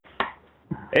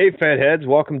Hey, Fatheads,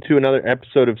 welcome to another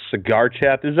episode of Cigar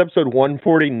Chat. This is episode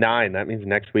 149. That means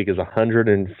next week is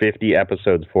 150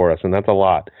 episodes for us, and that's a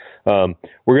lot. We're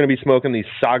going to be smoking the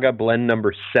Saga Blend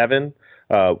number 7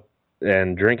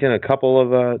 and drinking a couple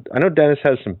of. I know Dennis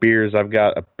has some beers. I've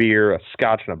got a beer, a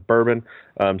scotch, and a bourbon.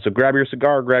 So grab your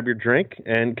cigar, grab your drink,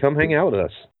 and come hang out with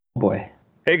us. Boy.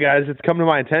 Hey guys, it's come to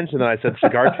my attention that I said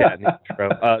Cigar Chat in the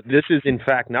intro. This is in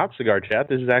fact not Cigar Chat.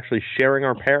 This is actually sharing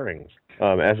our pairings.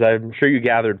 As I'm sure you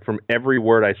gathered from every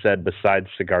word I said besides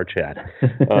Cigar Chat.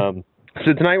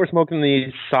 So tonight we're smoking the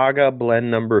Saga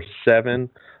Blend number 7.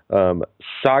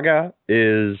 Saga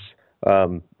is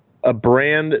a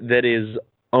brand that is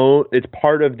it's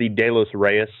part of the De Los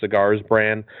Reyes Cigars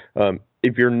brand.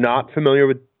 If you're not familiar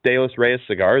with De Los Reyes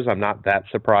Cigars, I'm not that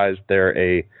surprised. They're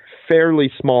a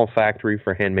fairly small factory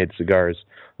for handmade cigars.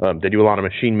 They do a lot of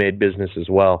machine-made business as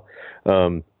well.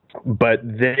 But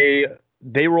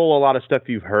they roll a lot of stuff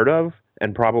you've heard of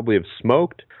and probably have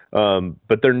smoked,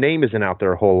 but their name isn't out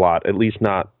there a whole lot, at least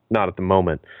not at the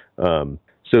moment.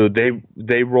 So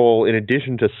they roll, in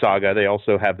addition to Saga, they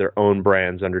also have their own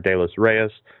brands under De Los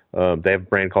Reyes. They have a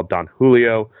brand called Don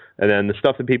Julio, and then the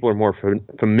stuff that people are more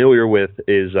familiar with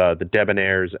is the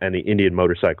Debonaires and the Indian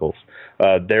motorcycles.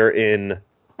 They're in,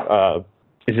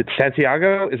 is it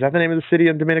Santiago? Is that the name of the city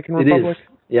in Dominican Republic? It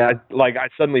is, yeah. I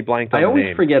suddenly blanked on the name. I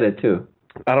always forget it, too.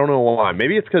 I don't know why.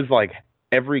 Maybe it's because,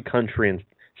 every country in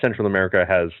Central America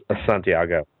has a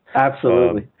Santiago.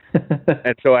 Absolutely.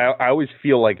 And so I always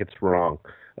feel like it's wrong.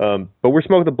 But we're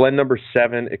smoking the blend number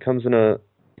 7. It comes in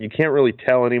you can't really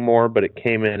tell anymore, but it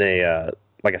came in a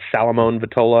Salamone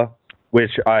Vitola,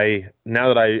 which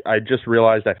now that I just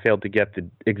realized I failed to get the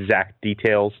exact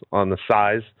details on the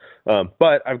size.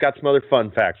 But I've got some other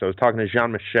fun facts. I was talking to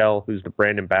Jean-Michel, who's the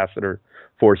brand ambassador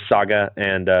for Saga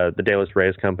and the De Los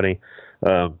Reyes company.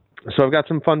 So I've got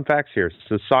some fun facts here.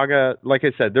 So Saga, like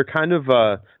I said, they're kind of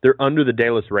they're under the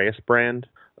De Los Reyes brand,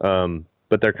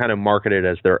 but they're kind of marketed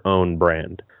as their own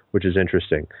brand, which is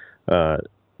interesting.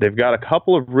 They've got a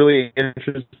couple of really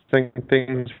interesting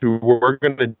things. We're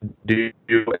going to do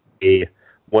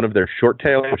one of their short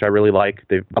tails, which I really like.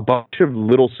 They've a bunch of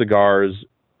little cigars,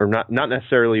 or not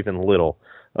necessarily even little,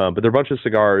 but they're a bunch of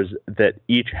cigars that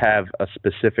each have a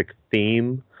specific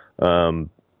theme,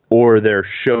 or they're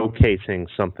showcasing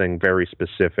something very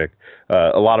specific.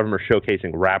 A lot of them are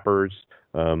showcasing wrappers.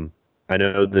 I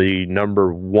know the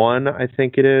number 1, I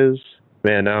think it is.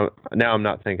 Man, now I'm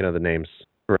not thinking of the names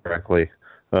correctly.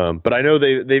 But I know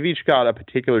they've each got a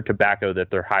particular tobacco that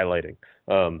they're highlighting.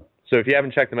 So if you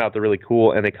haven't checked them out, they're really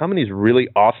cool. And they come in these really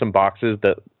awesome boxes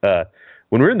that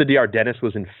when we were in the DR, Dennis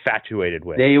was infatuated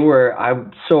with.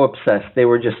 I'm so obsessed. They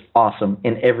were just awesome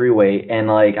in every way.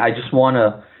 And I just want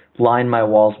to line my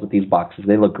walls with these boxes.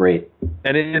 They look great.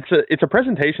 And it's a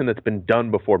presentation that's been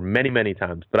done before many, many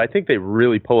times, but I think they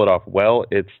really pull it off well.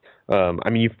 It's,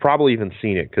 you've probably even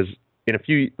seen it because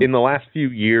in the last few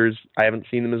years, I haven't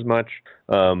seen them as much.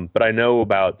 But I know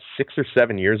about 6 or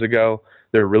 7 years ago,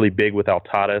 they're really big with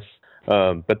Altadas,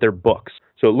 but they're books.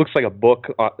 So it looks like a book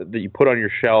that you put on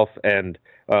your shelf. And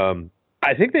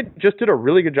I think they just did a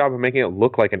really good job of making it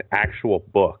look like an actual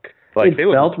book. It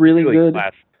felt really good.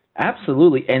 Classy.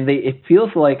 Absolutely. And it feels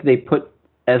like they put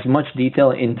as much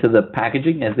detail into the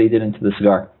packaging as they did into the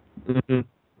cigar. Mm-hmm.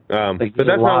 But that's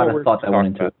a lot of thought that went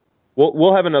into it.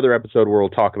 We'll have another episode where we'll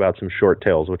talk about some short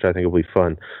tails, which I think will be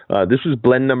fun. This is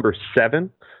blend number 7.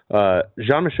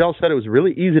 Jean-Michel said it was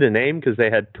really easy to name because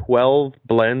they had 12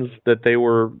 blends that they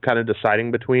were kind of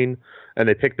deciding between, and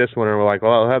they picked this one and were like,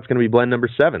 well, that's going to be blend number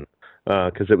 7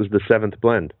 because it was the 7th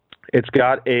blend. This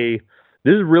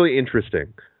is really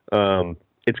interesting.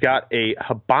 It's got a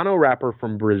Habano wrapper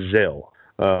from Brazil,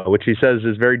 which he says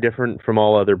is very different from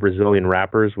all other Brazilian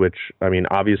wrappers, which,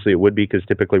 obviously it would be because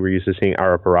typically we're used to seeing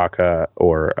Arapiraca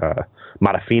or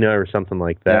Matafina or something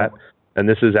like that. Yeah. And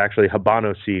this is actually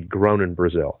Habano seed grown in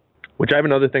Brazil, which I have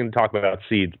another thing to talk about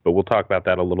seeds, but we'll talk about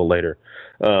that a little later.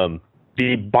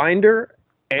 The binder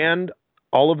and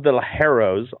all of the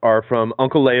Ligeros are from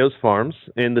Uncle Leo's Farms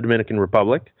in the Dominican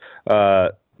Republic,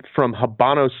 from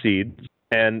Habano seeds.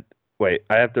 And wait,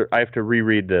 I have to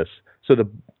reread this. So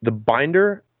the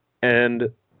binder and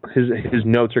his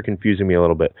notes are confusing me a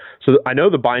little bit. So I know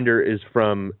the binder is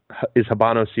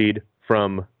Habano seed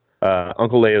from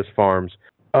Uncle Leo's Farms.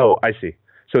 Oh, I see.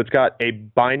 So it's got a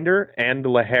binder and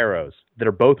Ligeros that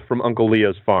are both from Uncle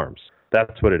Leo's Farms.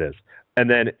 That's what it is. And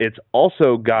then it's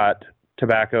also got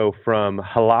tobacco from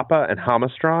Jalapa and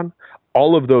Jamastran.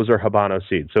 All of those are Habano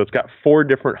seeds. So it's got 4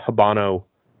 different Habano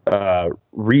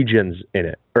regions in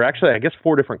it. Or actually, I guess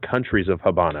 4 different countries of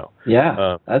Habano.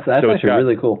 Yeah, that's actually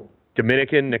really cool.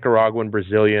 Dominican, Nicaraguan,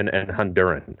 Brazilian, and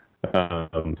Honduran.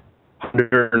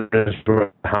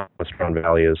 Strong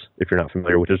Valley is, if you're not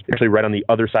familiar, which is actually right on the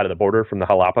other side of the border from the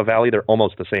Jalapa Valley. They're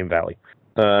almost the same valley.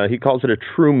 He calls it a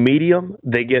true medium.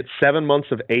 They get 7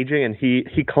 months of aging, and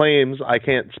he claims, I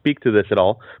can't speak to this at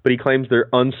all, but he claims they're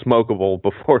unsmokable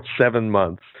before 7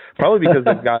 months, probably because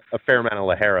they've got a fair amount of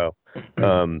Ligero.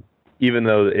 Even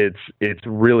though it's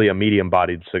really a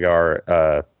medium-bodied cigar,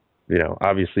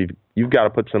 obviously you've got to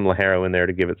put some Ligero in there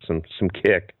to give it some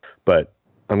kick, but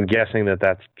I'm guessing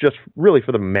that's just really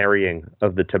for the marrying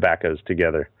of the tobaccos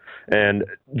together. And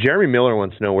Jeremy Miller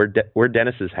wants to know where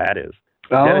Dennis's hat is.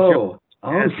 Oh,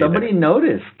 somebody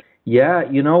noticed. Yeah,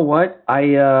 you know what?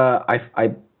 I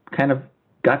kind of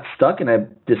got stuck, and I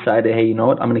decided, hey, you know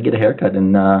what? I'm going to get a haircut,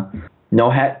 and no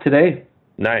hat today.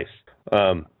 Nice.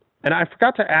 And I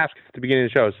forgot to ask at the beginning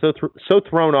of the show. I was so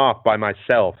thrown off by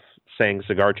myself saying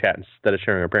cigar chat instead of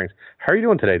sharing our pairings. How are you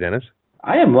doing today, Dennis?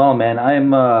 I am well, man.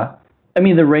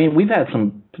 The rain, we've had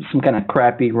some kind of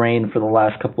crappy rain for the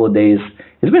last couple of days.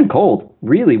 It's been cold,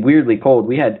 really weirdly cold.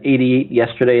 We had 88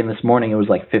 yesterday, and this morning it was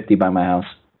like 50 by my house.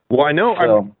 Well, I know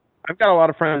I've got a lot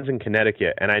of friends in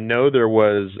Connecticut, and I know there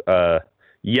was,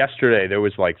 yesterday there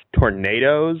was like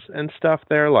tornadoes and stuff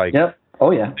there. Like, yep.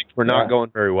 Oh, yeah. Things were not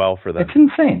going very well for them. It's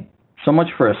insane. So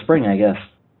much for a spring, I guess.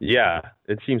 Yeah,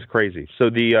 it seems crazy. So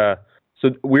So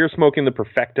we're smoking the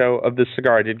Perfecto of this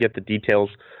cigar. I did get the details.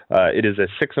 It is a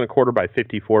 6 1/4 by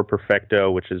 54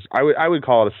 Perfecto, which is I would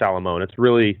call it a Salamone. It's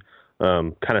really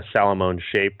kind of Salamone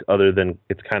shaped, other than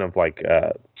it's kind of like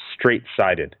straight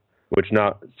sided, which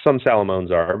not some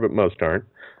Salamones are, but most aren't.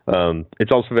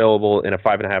 It's also available in a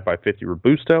 5.5 by 50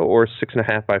 Robusto or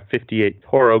 6.5 by 58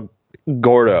 Toro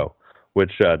Gordo,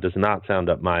 which does not sound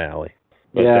up my alley.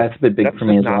 But yeah, it's a bit big for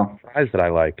me as well. Size that I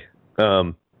like.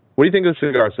 What do you think of the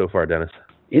cigar so far, Dennis?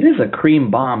 It is a cream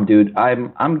bomb, dude.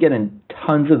 I'm getting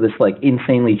tons of this like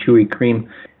insanely chewy cream.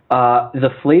 The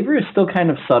flavor is still kind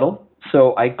of subtle,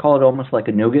 so I call it almost like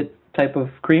a nougat type of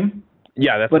cream.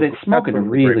 Yeah, but it's smoking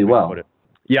really well.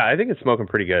 Yeah, I think it's smoking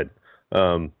pretty good.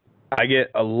 I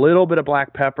get a little bit of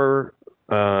black pepper,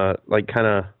 like kind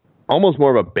of almost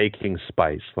more of a baking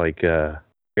spice. Like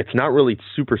it's not really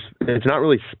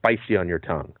spicy on your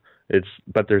tongue.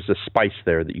 But there's a spice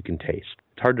there that you can taste.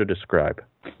 It's hard to describe.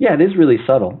 Yeah, it is really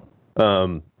subtle.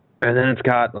 And then it's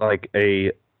got like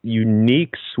a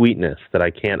unique sweetness that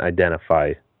I can't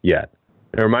identify yet.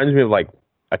 It reminds me of like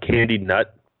a candied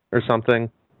nut or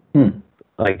something.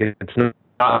 Like it's not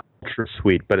ultra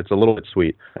sweet, but it's a little bit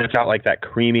sweet. And it's got like that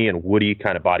creamy and woody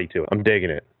kind of body to it. I'm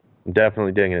digging it. I'm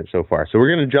definitely digging it so far. So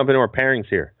we're going to jump into our pairings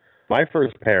here. My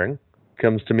first pairing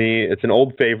comes to me. It's an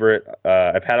old favorite.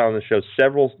 I've had it on the show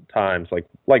several times,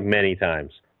 like many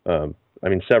times.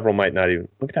 Several might not even.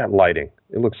 Look at that lighting.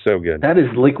 It looks so good. That is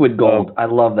liquid gold. I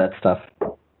love that stuff.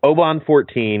 Oban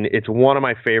 14. It's one of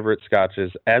my favorite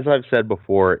scotches. As I've said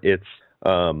before, it's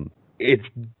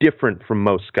different from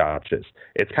most scotches.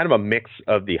 It's kind of a mix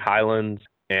of the Highlands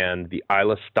and the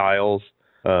Islay styles.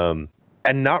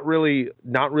 And not really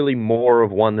more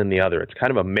of one than the other. It's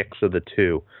kind of a mix of the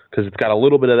two, because it's got a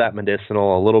little bit of that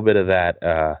medicinal, a little bit of that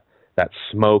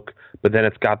smoke, but then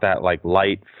it's got that like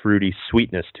light, fruity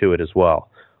sweetness to it as well,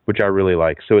 which I really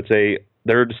like. So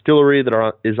they're a distillery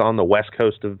that is on the west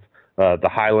coast of the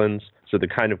Highlands. So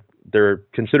they're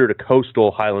considered a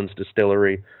coastal Highlands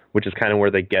distillery, which is kind of where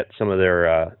they get some of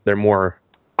their more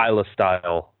Islay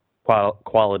style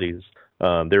qualities.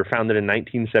 They were founded in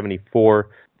 1974.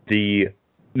 The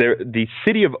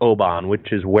city of Oban,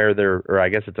 which is where or I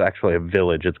guess it's actually a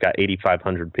village. It's got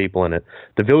 8,500 people in it.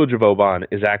 The village of Oban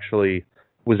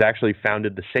was actually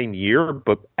founded the same year,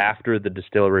 but after the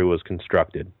distillery was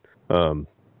constructed.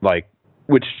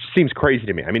 Which seems crazy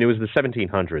to me. I mean, it was the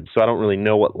 1700s, so I don't really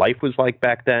know what life was like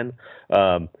back then.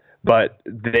 But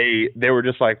they were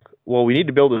just like, well, we need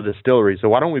to build a distillery, so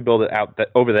why don't we build it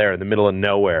over there in the middle of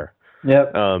nowhere?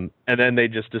 Yep. And then they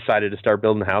just decided to start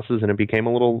building houses, and it became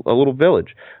a little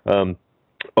village.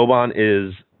 Oban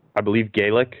is, I believe,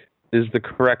 Gaelic is the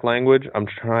correct language. I'm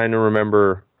trying to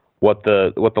remember what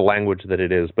the language that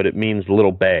it is, but it means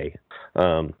little bay.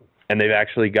 And they've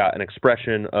actually got an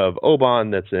expression of Oban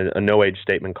that's a no-age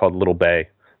statement called Little Bay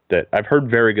that I've heard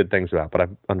very good things about, but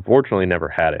I've unfortunately never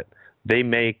had it. They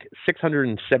make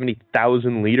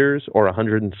 670,000 liters or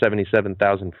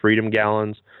 177,000 Freedom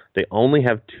gallons. They only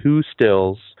have 2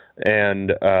 stills, and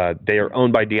they are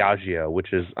owned by Diageo,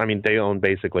 which is, they own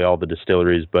basically all the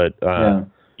distilleries, but,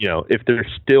 if they're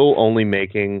still only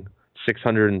making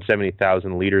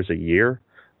 670,000 liters a year,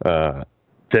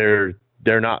 they're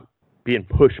not being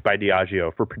pushed by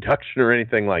Diageo for production or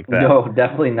anything like that. No,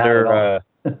 definitely not at all.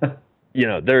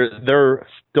 They're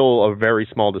still a very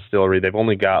small distillery. They've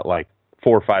only got like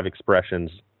 4 or 5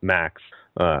 expressions max.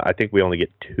 I think we only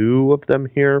get 2 of them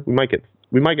here. We might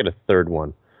get a third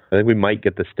one. I think we might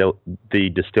get the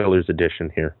Distiller's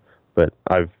Edition here, but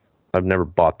I've never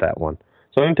bought that one.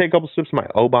 So I'm gonna take a couple sips of my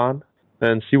Oban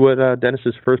and see what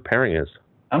Dennis's first pairing is.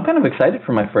 I'm kind of excited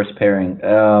for my first pairing.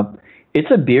 It's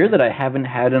a beer that I haven't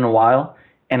had in a while,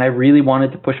 and I really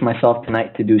wanted to push myself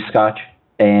tonight to do Scotch,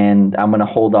 and I'm gonna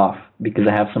hold off because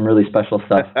I have some really special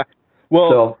stuff.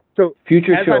 Well, so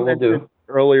future show we'll do.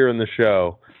 Earlier in the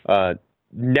show,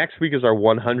 next week is our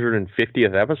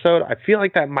 150th episode. I feel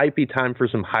like that might be time for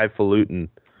some highfalutin.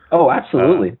 Oh,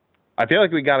 absolutely. I feel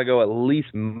like we got to go at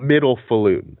least mid to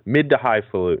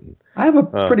highfalutin. I have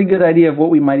a pretty good idea of what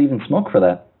we might even smoke for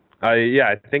that. Yeah,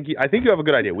 I think you have a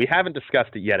good idea. We haven't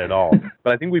discussed it yet at all,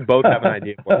 but I think we both have an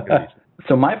idea of what we're going to be.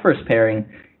 So my first pairing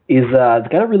is it's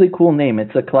got a really cool name.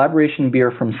 It's a collaboration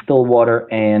beer from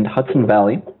Stillwater and Hudson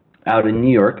Valley out in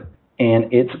New York,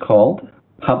 and it's called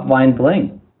Hopvine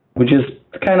Bling, which is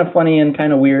kind of funny and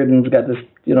kind of weird, and it's got this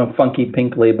funky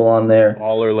pink label on there.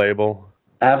 Baller label.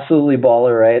 Absolutely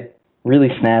baller, right? Really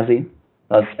snazzy,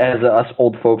 as us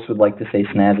old folks would like to say,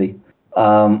 snazzy.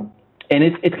 And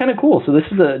it's kind of cool. So this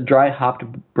is a dry hopped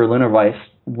Berliner Weiss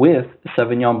with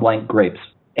Sauvignon Blanc grapes,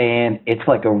 and it's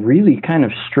like a really kind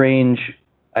of strange.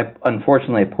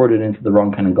 Unfortunately, I poured it into the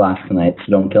wrong kind of glass tonight,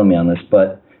 so don't kill me on this.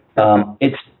 But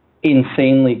it's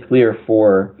insanely clear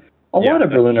for a lot of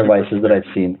Berliner Weisses that I've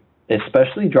seen,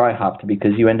 especially dry hopped,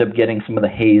 because you end up getting some of the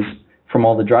haze from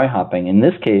all the dry hopping. In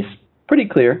this case, pretty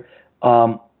clear.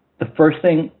 The first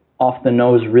thing off the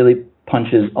nose really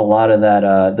punches a lot of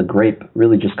that, the grape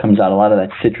really just comes out, a lot of that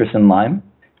citrus and lime,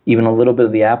 even a little bit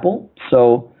of the apple.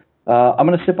 So I'm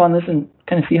going to sip on this and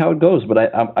kind of see how it goes. But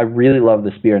I really love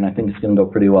this beer, and I think it's going to go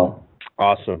pretty well.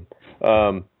 Awesome.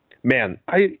 Man,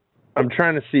 I'm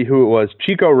trying to see who it was.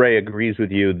 Chico Ray agrees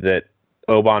with you that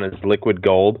Oban is liquid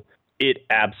gold. It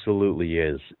absolutely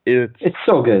is. It's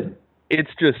so good.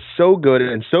 It's just so good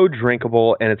and so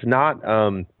drinkable, and it's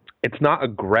not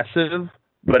aggressive,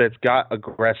 but it's got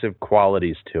aggressive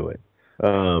qualities to it.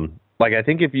 Like I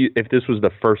think if this was the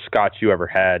first Scotch you ever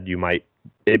had,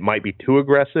 it might be too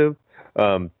aggressive.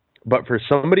 But for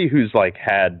somebody who's like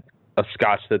had a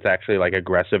Scotch that's actually like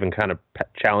aggressive and kind of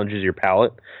challenges your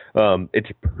palate, it's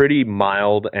pretty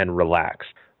mild and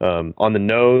relaxed. On the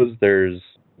nose, there's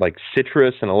like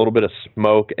citrus and a little bit of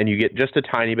smoke, and you get just a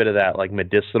tiny bit of that like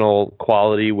medicinal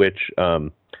quality, which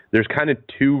there's kind of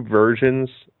 2 versions,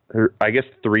 or I guess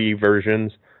 3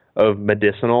 versions of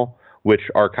medicinal, which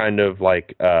are kind of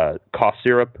like cough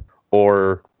syrup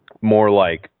or more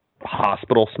like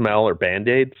hospital smell or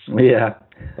Band-Aids. Yeah.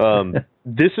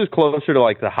 This is closer to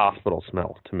like the hospital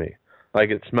smell to me.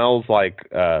 Like it smells like,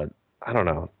 I don't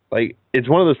know, like it's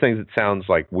one of those things that sounds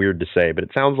like weird to say, but it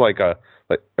sounds like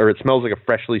or it smells like a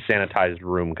freshly sanitized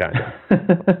room kind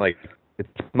of. Like it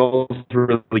smells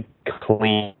really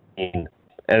clean.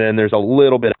 And then there's a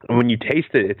little bit, when you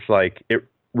taste it, it's like,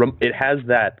 it has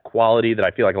that quality that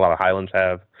I feel like a lot of Highlands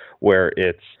have, where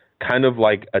it's kind of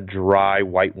like a dry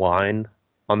white wine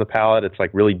on the palate. It's like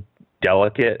really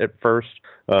delicate at first.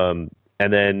 And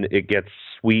then it gets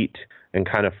sweet and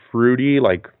kind of fruity.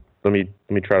 Like, let me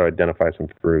try to identify some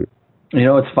fruit.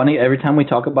 It's funny. Every time we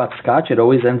talk about Scotch, it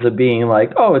always ends up being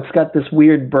like, oh, it's got this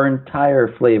weird burnt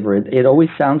tire flavor. It always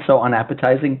sounds so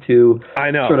unappetizing to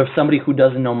sort of somebody who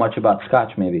doesn't know much about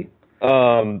Scotch, maybe.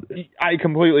 I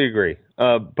completely agree.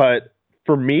 But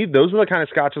for me, those are the kind of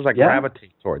Scotches I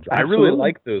gravitate towards. Absolutely. I really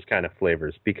like those kind of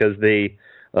flavors because they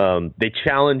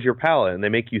challenge your palate and they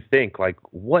make you think, like,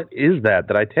 what is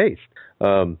that I taste?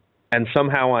 And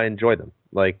somehow I enjoy them.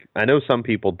 Like, I know some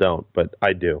people don't, but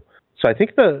I do. So I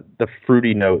think the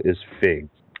fruity note is fig.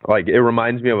 Like, it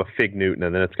reminds me of a fig Newton,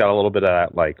 and then it's got a little bit of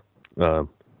that like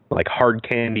hard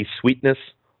candy sweetness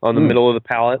on the middle of the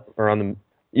palate, or on the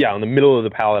middle of the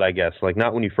palate, I guess. Like,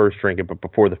 not when you first drink it, but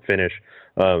before the finish.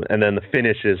 And then the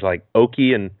finish is like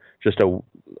oaky and just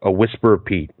a whisper of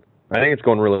peat. I think it's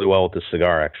going really well with this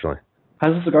cigar, actually.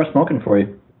 How's the cigar smoking for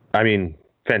you? I mean,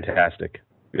 fantastic.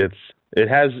 It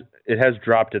has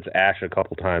dropped its ash a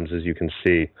couple times, as you can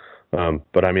see.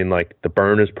 But I mean, like, the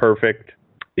burn is perfect.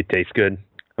 It tastes good.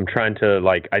 I'm trying to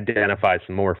like identify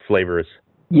some more flavors.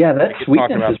 Yeah, that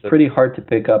sweetness is pretty hard to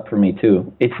pick up for me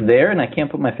too. It's there, and I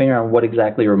can't put my finger on what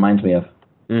exactly it reminds me of.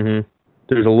 Mm-hmm.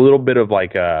 There's a little bit of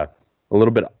like a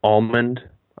little bit of almond,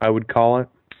 I would call it.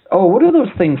 Oh, what are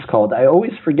those things called? I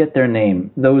always forget their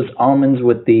name. Those almonds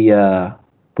with the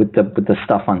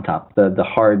stuff on top, the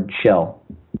hard shell.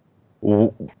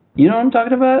 You know what I'm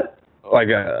talking about? Like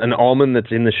an almond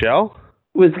that's in the shell?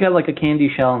 Well, it's got like a candy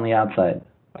shell on the outside.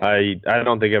 I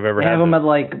don't think I've ever They had have them this. at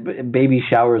like baby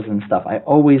showers and stuff. I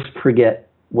always forget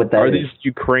what that Are is. these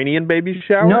Ukrainian baby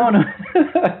showers? No,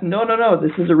 no.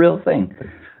 This is a real thing.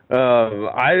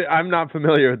 I'm not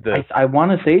familiar with this. I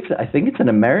want to say I think it's an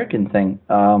American thing.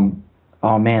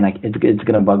 Oh man, it's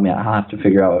gonna bug me. I'll have to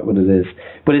figure out what it is.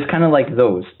 But it's kind of like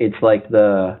those. It's like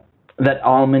that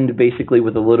almond basically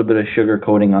with a little bit of sugar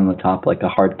coating on the top, like a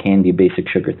hard candy basic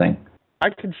sugar thing. I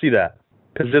can see that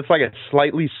because it's like a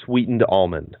slightly sweetened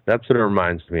almond. That's what it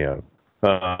reminds me of.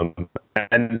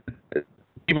 And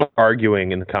people are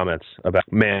arguing in the comments about,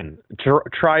 man,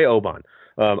 try Oban.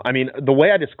 I mean, the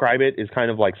way I describe it is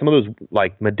kind of like some of those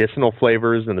like medicinal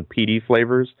flavors and the PD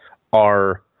flavors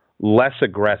are less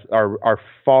aggressive, are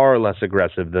far less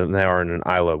aggressive than they are in an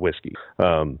Islay whiskey.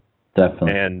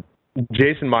 Definitely. And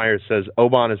Jason Myers says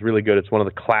Oban is really good. It's one of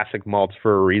the classic malts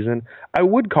for a reason. I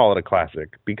would call it a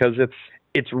classic because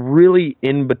it's really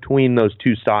in between those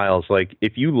two styles. Like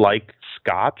if you like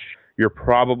Scotch, you're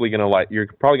probably gonna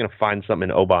find something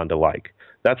in Oban to like.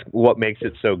 That's what makes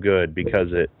it so good because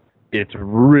it's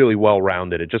really well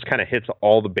rounded. It just kind of hits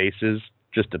all the bases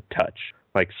just a touch.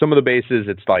 Like some of the bases,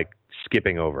 it's like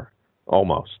skipping over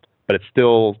almost, but it's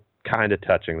still kind of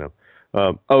touching them.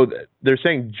 They're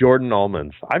saying Jordan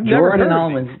almonds. I've never heard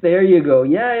almonds. There you go.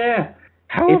 Yeah.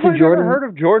 How have I never heard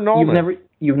of Jordan almonds?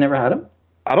 You've never had them?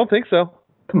 I don't think so.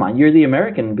 Come on, you're the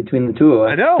American between the two of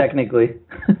us. I know. Technically.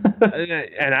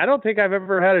 And I don't think I've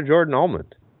ever had a Jordan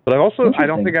almond. But I don't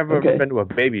think I've ever been to a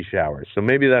baby shower. So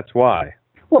maybe that's why.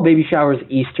 Well, baby showers,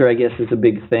 Easter, I guess, is a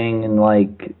big thing, and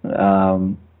like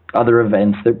other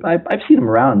events. I've seen them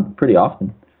around pretty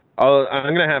often.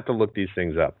 I'm going to have to look these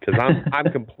things up because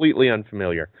I'm completely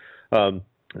unfamiliar. And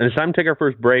it's time to take our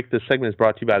first break. This segment is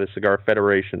brought to you by the Cigar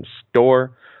Federation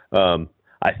store.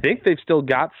 I think they've still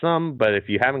got some, but if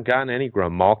you haven't gotten any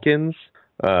Grimalkins,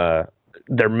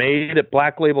 they're made at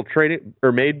Black Label Trading,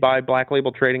 or made by Black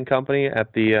Label Trading Company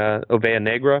at the Ovea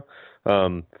Negra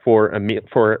for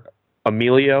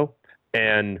Emilio,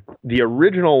 and the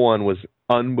original one was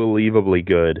unbelievably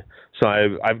good. So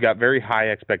I've got very high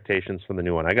expectations for the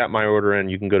new one. I got my order in.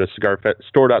 You can go to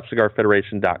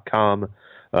store.cigarfederation.com,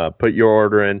 put your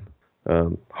order in.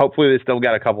 Hopefully they still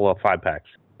got a couple of 5-packs.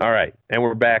 All right, and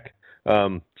we're back.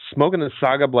 Smoking the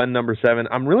Saga Blend number 7.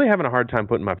 I'm really having a hard time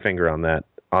putting my finger on that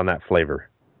flavor.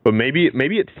 But maybe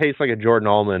it tastes like a Jordan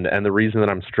almond, and the reason that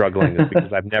I'm struggling is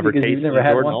because I've never tasted a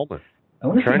Jordan almond. I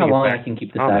want to see how long I can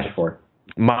keep the stash for.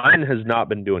 Mine has not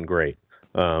been doing great.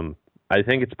 I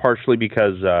think it's partially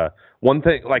because one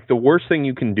thing, like the worst thing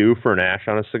you can do for an ash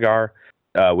on a cigar,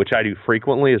 which I do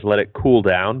frequently, is let it cool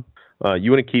down.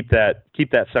 You want to keep that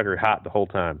sucker hot the whole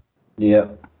time. Yeah.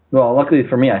 Well, luckily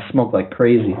for me, I smoke like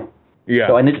crazy. Yeah.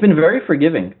 So, and it's been very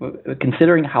forgiving.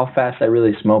 Considering how fast I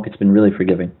really smoke, it's been really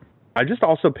forgiving. I just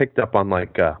also picked up on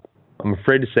I'm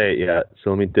afraid to say it yet,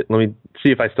 so let me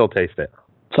see if I still taste it.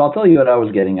 So I'll tell you what I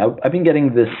was getting. I've been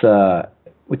getting this.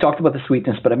 We talked about the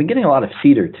sweetness, but I've been getting a lot of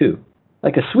cedar too,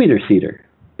 like a sweeter cedar.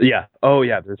 Yeah. Oh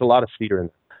yeah. There's a lot of cedar in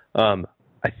it.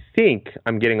 I think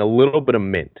I'm getting a little bit of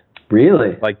mint.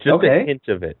 Really? Like just a hint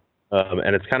of it,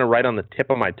 and it's kind of right on the tip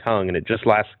of my tongue, and it just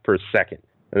lasts for a second,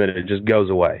 and then it just goes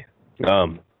away.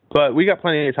 But we got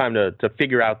plenty of time to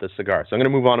figure out the cigar. So I'm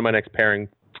going to move on to my next pairing.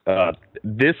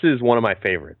 This is one of my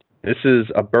favorites. This is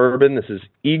a bourbon. This is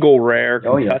Eagle Rare,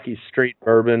 Kentucky Straight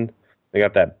Bourbon. They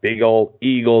got that big old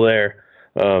eagle there.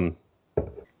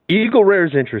 Eagle Rare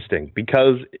is interesting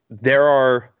because there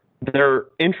are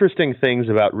interesting things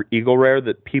about Eagle Rare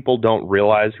that people don't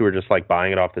realize who are just like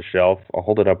buying it off the shelf. I'll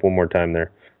hold it up one more time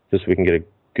there just so we can get a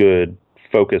good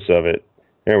focus of it.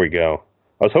 There we go.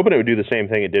 I was hoping it would do the same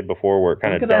thing it did before where it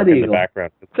kind of dark in the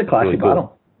background. It's a classy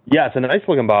bottle. Yeah, it's a nice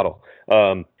looking bottle.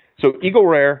 So Eagle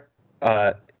Rare,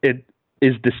 it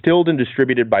is distilled and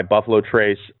distributed by Buffalo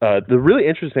Trace. The really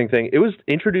interesting thing, it was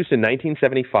introduced in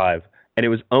 1975, and it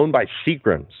was owned by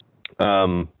Seagram's,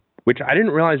 which I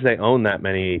didn't realize they own that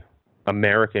many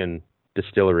American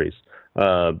distilleries.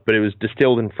 But it was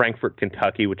distilled in Frankfort,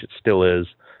 Kentucky, which it still is.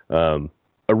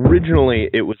 Originally,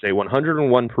 it was a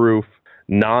 101 proof,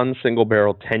 non-single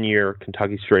barrel, 10-year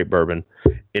Kentucky Straight Bourbon.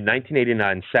 In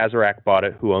 1989, Sazerac bought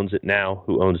it, who owns it now,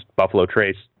 who owns Buffalo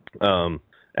Trace. And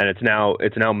it's now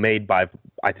made by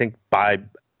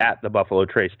at the Buffalo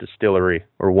Trace distillery,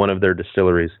 or one of their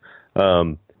distilleries.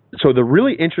 So the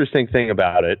really interesting thing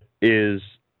about it is,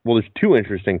 well, there's two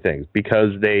interesting things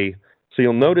because so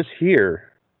you'll notice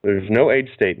here, there's no age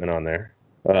statement on there.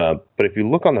 But if you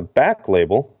look on the back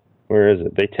label, where is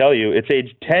it? They tell you it's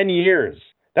aged 10 years.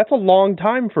 That's a long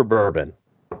time for bourbon.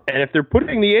 And if they're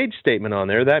putting the age statement on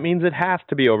there, that means it has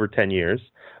to be over 10 years.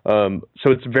 So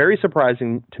it's very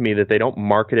surprising to me that they don't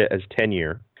market it as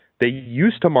 10-year. They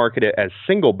used to market it as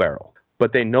single barrel,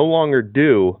 but they no longer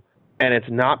do, and it's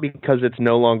not because it's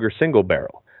no longer single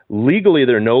barrel. Legally,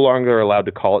 they're no longer allowed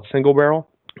to call it single barrel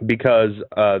because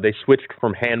they switched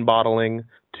from hand bottling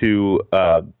to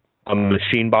a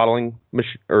machine bottling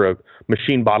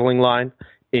line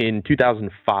in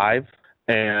 2005,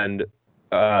 and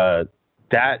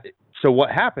so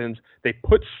what happens, they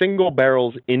put single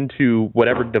barrels into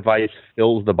whatever device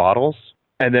fills the bottles,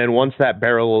 and then once that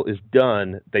barrel is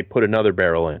done, they put another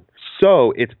barrel in.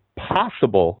 So it's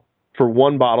possible for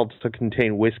one bottle to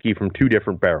contain whiskey from two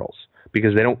different barrels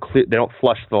because they don't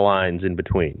flush the lines in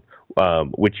between,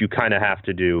 which you kind of have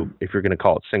to do if you're going to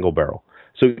call it single barrel.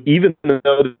 So even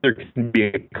though there can be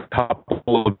a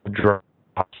couple of drops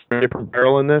in a different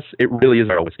barrel in this, it really is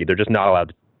barrel whiskey. They're just not allowed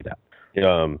to do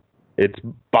that. It's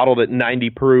bottled at 90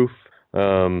 proof,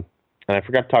 and I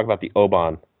forgot to talk about the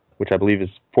Oban, which I believe is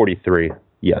 43.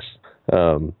 Yes,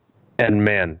 and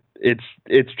man, it's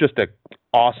just a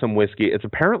awesome whiskey. It's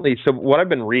apparently, so what I've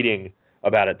been reading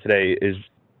about it today is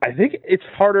I think it's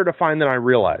harder to find than I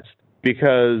realized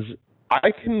because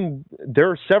there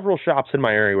are several shops in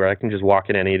my area where I can just walk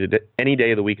in any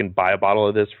day of the week and buy a bottle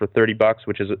of this for $30,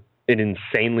 which is an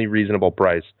insanely reasonable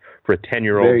price for a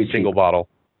 10-year-old single bottle.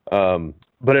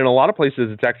 But in a lot of places,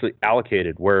 it's actually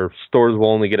allocated where stores will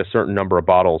only get a certain number of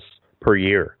bottles per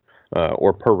year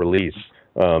or per release.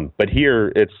 But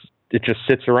here, it just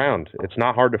sits around. It's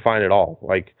not hard to find at all.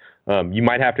 Like you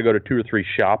might have to go to 2 or 3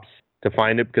 shops to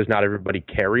find it because not everybody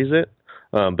carries it.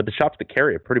 But the shops that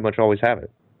carry it pretty much always have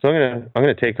it. So I'm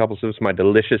gonna take a couple sips of my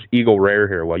delicious Eagle Rare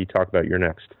here while you talk about your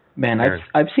next. Man,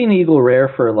 I've seen Eagle Rare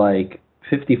for like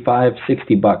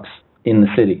 $55-$60 in the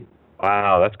city.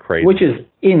 Wow, that's crazy. Which is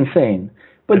insane.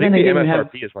 But then again, the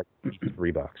MSRP is like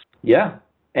 $3. Yeah,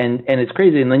 and it's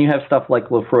crazy. And then you have stuff like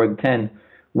Laphroaig 10,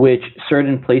 which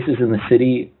certain places in the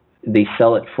city they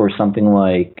sell it for something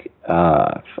like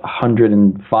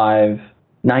 $105, $99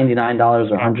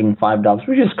 or $105,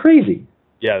 which is crazy.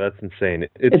 Yeah, that's insane.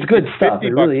 It's good stuff.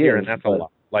 It really here, is. And that's a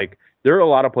lot. Like there are a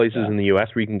lot of places in the U.S.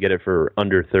 where you can get it for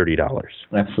under $30.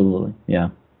 Absolutely, yeah.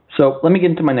 So let me get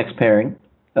into my next pairing.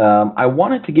 I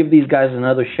wanted to give these guys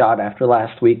another shot after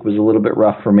last week was a little bit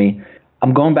rough for me.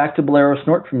 I'm going back to Bolero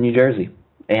Snort from New Jersey,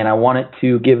 and I wanted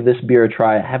to give this beer a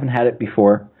try. I haven't had it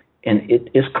before, and it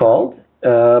is called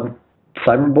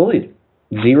Cyber Bullied.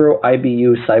 0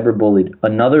 IBU Cyber Bullied.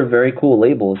 Another very cool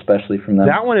label, especially from them.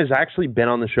 That one has actually been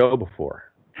on the show before.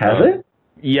 Has it?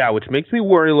 Yeah, which makes me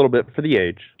worry a little bit for the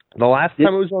age. The last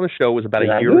time it was on the show was about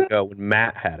a year ago when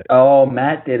Matt had it. Oh,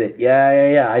 Matt did it.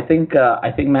 Yeah. I think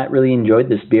Matt really enjoyed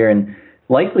this beer, and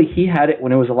likely he had it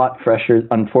when it was a lot fresher.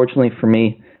 Unfortunately for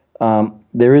me,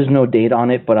 there is no date on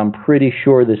it, but I'm pretty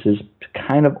sure this is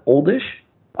kind of oldish.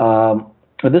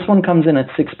 But this one comes in at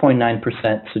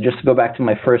 6.9%. So just to go back to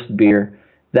my first beer,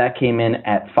 that came in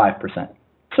at 5%.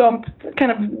 So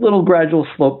kind of little gradual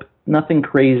slope, nothing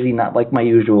crazy, not like my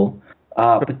usual.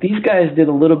 But these guys did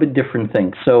a little bit different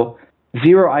thing. So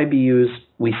 0 IBUs,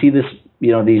 we see this,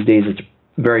 these days it's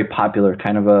very popular,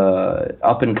 kind of a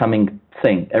up-and-coming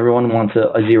thing. Everyone wants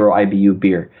a 0 IBU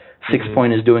beer. 6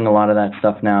 Point is doing a lot of that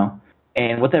stuff now.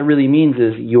 And what that really means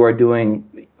is you are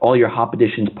doing all your hop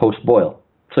additions post-boil.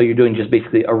 So you're doing just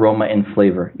basically aroma and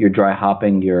flavor. You're dry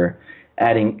hopping, you're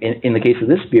adding, in the case of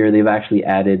this beer, they've actually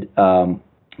added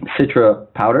Citra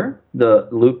powder, the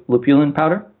lupulin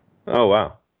powder. Oh,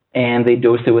 wow. And they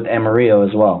dosed it with Amarillo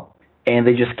as well. And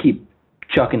they just keep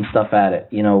chucking stuff at it,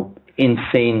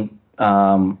 insane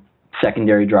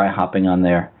secondary dry hopping on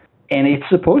there. And it's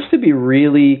supposed to be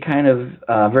really kind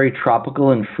of very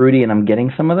tropical and fruity, and I'm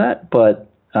getting some of that, but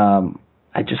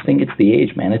I just think it's the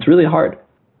age, man. It's really hard.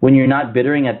 When you're not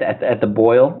bittering at the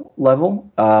boil level,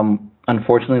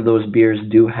 unfortunately, those beers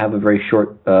do have a very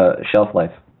short shelf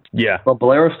life. Yeah. But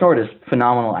Bolero Snort is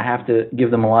phenomenal. I have to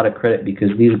give them a lot of credit because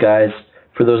these guys,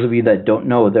 for those of you that don't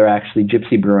know, they're actually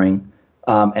Gypsy Brewing,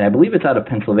 and I believe it's out of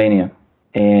Pennsylvania.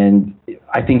 And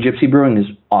I think Gypsy Brewing is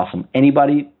awesome.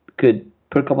 Anybody could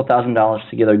put a couple $1,000s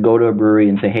together, go to a brewery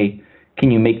and say, hey,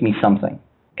 can you make me something?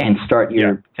 And start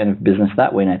your kind of business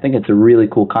that way. And I think it's a really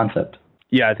cool concept.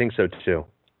 Yeah, I think so too.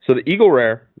 So the Eagle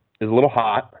Rare is a little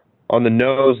hot. On the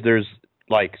nose, there's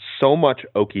like so much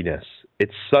oakiness.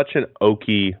 It's such an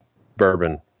oaky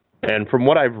bourbon. And from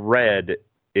what I've read,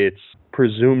 it's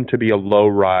presumed to be a low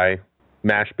rye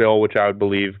mash bill, which I would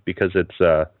believe because it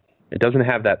doesn't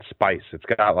have that spice. It's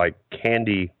got like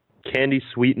candy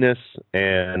sweetness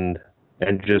and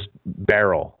just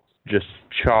barrel, just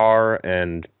char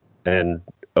and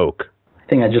oak. I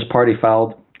think I just party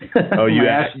fouled Oh, My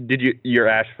ash. your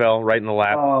ash fell right in the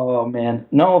lap? Oh man,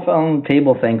 no, it fell on the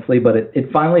table thankfully, but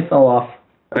it finally fell off.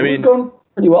 I It mean, was going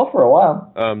pretty well for a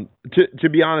while. to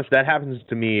be honest, that happens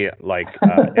to me like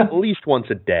at least once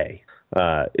a day.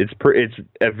 It's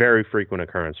a very frequent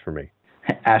occurrence for me.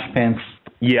 Ash pants.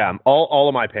 Yeah, all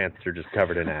of my pants are just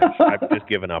covered in ash. I've just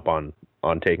given up on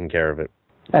taking care of it.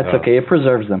 That's okay. It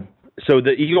preserves them. So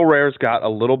the Eagle Rare's got a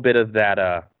little bit of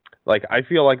that. Like I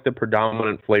feel like the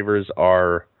predominant flavors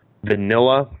are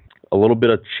vanilla, a little bit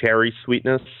of cherry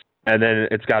sweetness, and then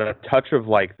it's got a touch of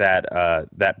like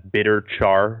that bitter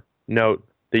char note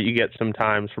that you get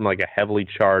sometimes from like a heavily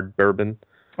charred bourbon.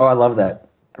 Oh, I love that.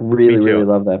 I really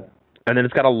love that. And then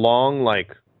it's got a long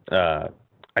like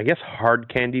I guess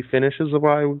hard candy finish is what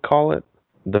I would call it.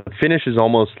 The finish is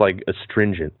almost like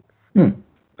astringent.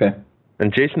 Okay.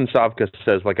 And Jason Savka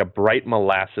says like a bright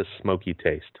molasses smoky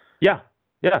taste.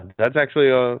 Yeah, that's actually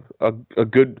a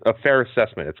fair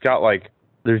assessment. It's got like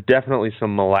there's definitely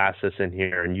some molasses in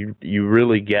here, and you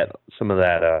really get some of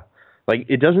that. Like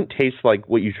it doesn't taste like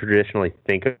what you traditionally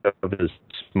think of as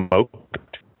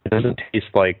smoked. It doesn't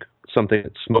taste like something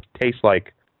that smoked tastes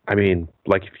like. I mean,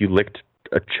 like if you licked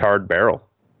a charred barrel.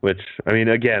 Which I mean,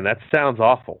 again, that sounds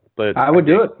awful, but I would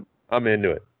do it. I'm into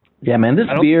it. Yeah, man. This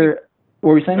beer.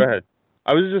 What were you saying? Go ahead.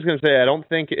 I was just going to say I don't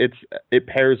think it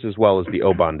pairs as well as the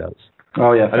Oban does.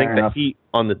 Oh yeah, I think enough. the heat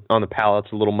on the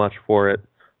palate's a little much for it,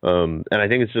 and I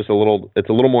think it's just a little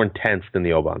more intense than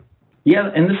the Oban. Yeah,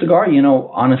 and the cigar,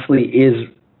 honestly, is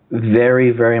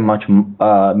very, very much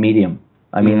medium.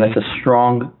 I mean, that's a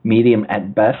strong medium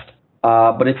at best,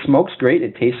 but it smokes great.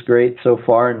 It tastes great so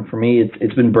far, and for me,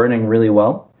 it's been burning really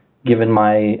well, given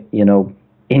my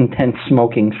intense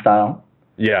smoking style.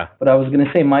 Yeah. But I was going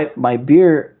to say my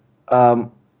beer.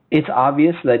 It's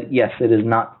obvious that yes, it is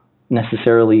not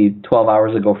necessarily 12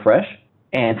 hours ago fresh,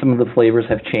 and some of the flavors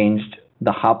have changed.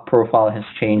 The hop profile has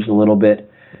changed a little bit,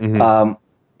 and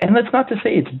that's not to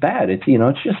say it's bad. It's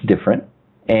it's just different,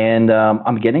 and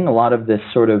I'm getting a lot of this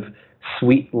sort of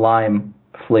sweet lime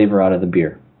flavor out of the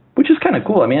beer, which is kind of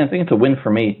cool. I mean, I think it's a win for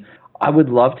me. I would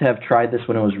love to have tried this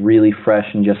when it was really fresh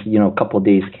and just a couple of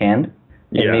days canned,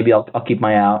 and maybe I'll keep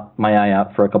my eye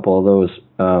out for a couple of those.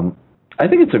 I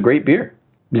think it's a great beer.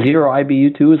 0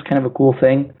 IBU too is kind of a cool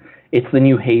thing. It's the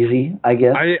new hazy, I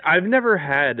guess. I've never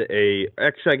had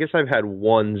actually I guess I've had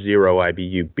 1 0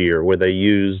 IBU beer where they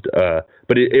used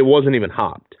but it wasn't even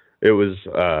hopped. It was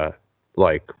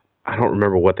like I don't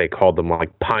remember what they called them,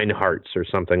 like pine hearts or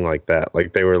something like that.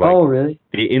 Like they were like really?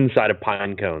 The inside of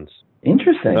pine cones.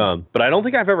 Interesting. But I don't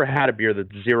think I've ever had a beer that's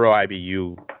 0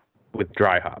 IBU with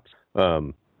dry hops.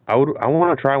 I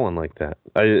want to try one like that.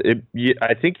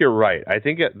 I think you're right. I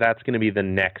think that's going to be the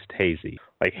next hazy.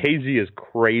 Like hazy is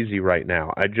crazy right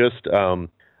now. I just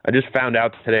found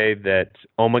out today that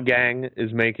Omegang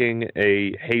is making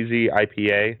a hazy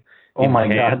IPA. Oh my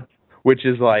God! Which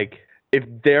is like if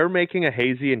they're making a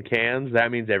hazy in cans, that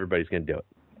means everybody's going to do it.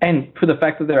 And for the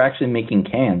fact that they're actually making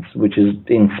cans, which is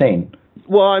insane.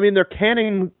 Well, I mean, their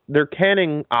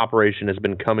canning operation has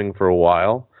been coming for a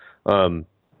while.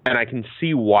 And I can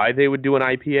see why they would do an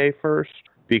IPA first,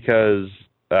 because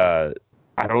I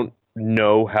don't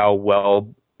know how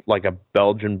well like a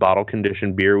Belgian bottle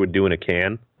conditioned beer would do in a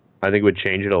can. I think it would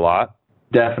change it a lot.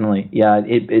 Definitely. Yeah,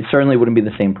 it certainly wouldn't be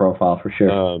the same profile for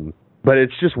sure. But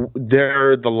it's just,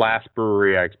 they're the last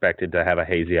brewery I expected to have a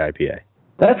hazy IPA.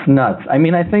 That's nuts. I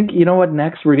mean, I think, you know what,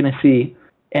 next we're going to see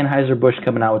Anheuser-Busch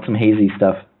coming out with some hazy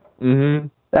stuff. Mm-hmm.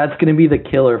 That's going to be the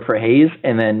killer for haze,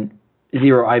 and then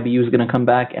 0 IBU is going to come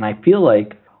back, and I feel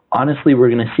like, honestly, we're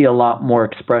going to see a lot more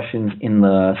expressions in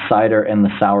the cider and the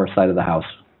sour side of the house.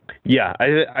 Yeah,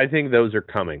 I think those are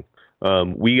coming.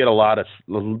 We get a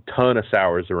ton of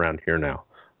sours around here now.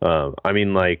 I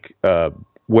mean, like,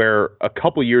 where a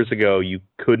couple years ago you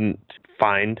couldn't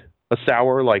find a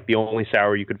sour, like the only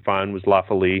sour you could find was La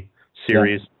Folie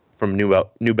series from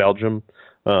New Belgium,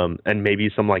 and maybe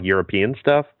some like European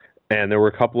stuff. And there were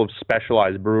a couple of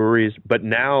specialized breweries, but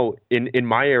now in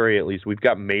my area at least, we've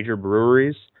got major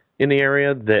breweries in the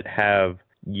area that have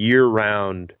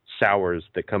year-round sours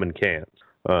that come in cans,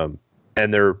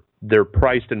 and they're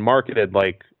priced and marketed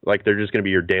like they're just going to be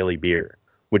your daily beer,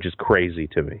 which is crazy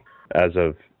to me.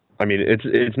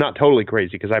 It's not totally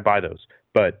crazy because I buy those,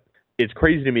 but it's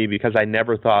crazy to me because I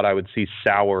never thought I would see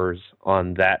sours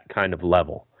on that kind of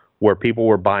level where people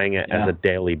were buying it as a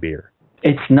daily beer.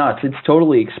 It's nuts. It's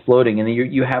totally exploding, and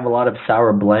you have a lot of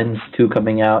sour blends too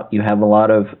coming out. You have a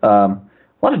lot of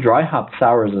dry hopped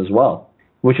sours as well,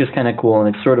 which is kind of cool,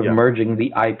 and it's sort of merging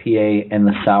the IPA and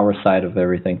the sour side of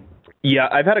everything. Yeah,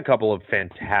 I've had a couple of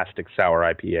fantastic sour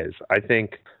IPAs. I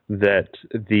think that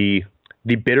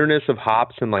the bitterness of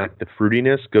hops and like the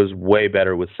fruitiness goes way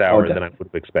better with sour than I would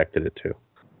have expected it to.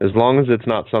 As long as it's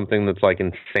not something that's like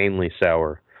insanely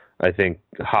sour, I think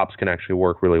hops can actually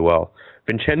work really well.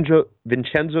 Vincenzo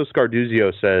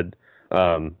Scarduzio said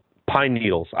pine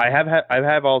needles. I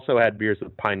have also had beers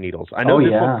with pine needles. I know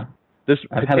this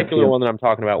particular one that I'm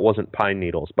talking about wasn't pine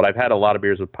needles, but I've had a lot of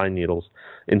beers with pine needles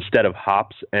instead of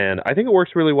hops, and I think it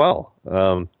works really well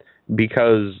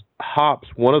because hops,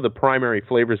 one of the primary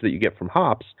flavors that you get from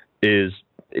hops is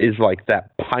like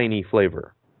that piney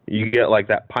flavor. You get like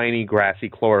that piney, grassy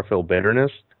chlorophyll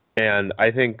bitterness, and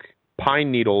I think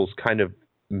pine needles kind of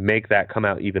make that come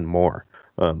out even more.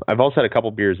 I've also had a couple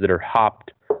beers that are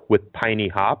hopped with piney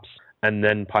hops, and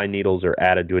then pine needles are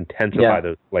added to intensify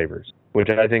those flavors, which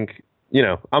I think,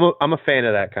 I'm a fan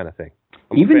of that kind of thing.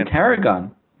 Even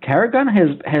Tarragon. Tarragon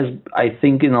has, I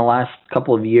think, in the last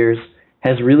couple of years,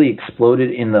 has really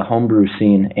exploded in the homebrew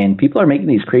scene, and people are making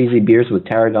these crazy beers with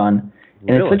Tarragon,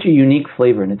 and it's such a unique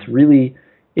flavor, and it's really,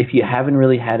 if you haven't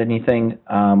really had anything,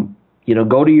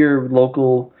 go to your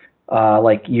local,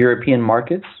 like European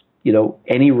markets.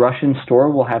 Any Russian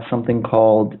store will have something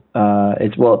called,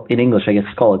 in English, I guess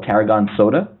it's called a Tarragon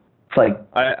soda. It's like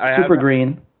super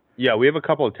green. Yeah, we have a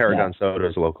couple of Tarragon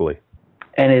sodas locally.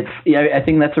 And I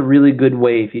think that's a really good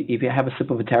way. If you have a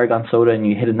sip of a Tarragon soda and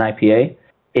you hit an IPA,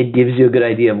 it gives you a good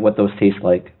idea of what those taste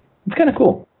like. It's kind of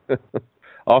cool.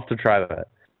 I'll have to try that.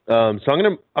 So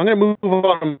I'm gonna move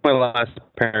on to my last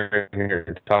pairing here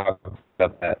to talk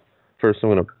about that. First, I'm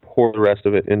gonna pour the rest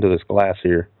of it into this glass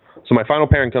here. So my final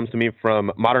pairing comes to me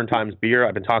from Modern Times Beer.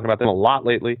 I've been talking about them a lot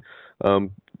lately.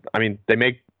 They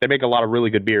make a lot of really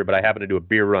good beer, but I happened to do a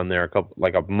beer run there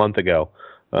a month ago.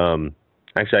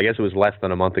 Actually, I guess it was less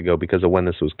than a month ago because of when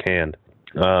this was canned.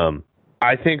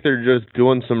 I think they're just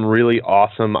doing some really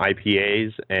awesome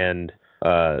IPAs, and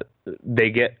they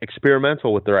get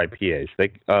experimental with their IPAs.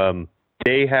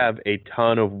 They have a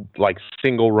ton of like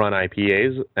single run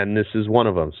IPAs, and this is one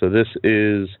of them. So this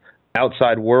is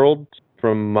Outside World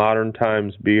from Modern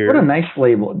Times Beer. What a nice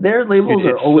label. Their labels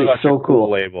are always so cool.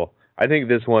 Label. I think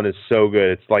this one is so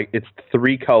good. It's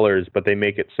 3 colors, but they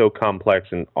make it so complex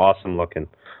and awesome looking.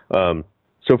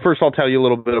 So first I'll tell you a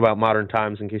little bit about Modern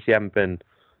Times in case you haven't been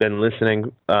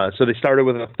listening. So they started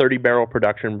with a 30-barrel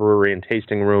production brewery and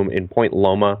tasting room in Point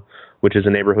Loma, which is a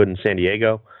neighborhood in San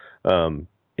Diego,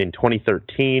 in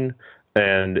 2013.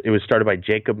 And it was started by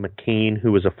Jacob McKean,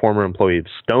 who was a former employee of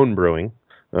Stone Brewing,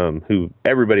 who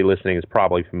everybody listening is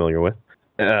probably familiar with.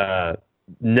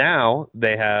 Now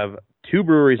they have 2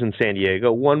 breweries in San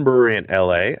Diego, 1 brewery in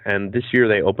LA, and this year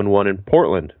they opened one in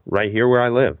Portland, right here where I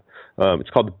live. It's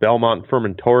called the Belmont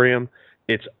Fermentorium.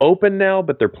 It's open now,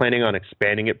 but they're planning on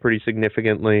expanding it pretty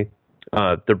significantly.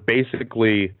 They're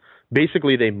basically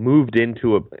they moved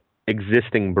into an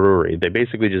existing brewery. They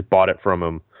basically just bought it from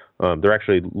them. They're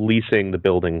actually leasing the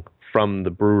building from the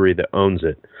brewery that owns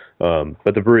it.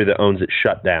 But the brewery that owns it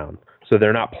shut down. So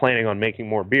they're not planning on making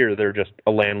more beer. They're just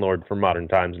a landlord for Modern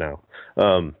Times now.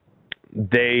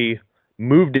 They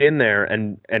moved in there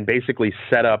and basically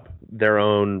set up their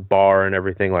own bar and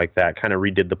everything like that, kind of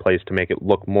redid the place to make it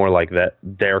look more like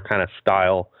their kind of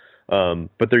style.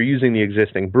 But they're using the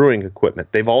existing brewing equipment.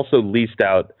 They've also leased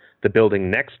out the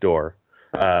building next door,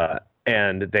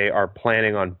 and they are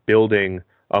planning on building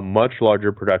a much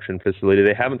larger production facility.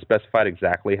 They haven't specified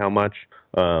exactly how much,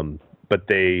 but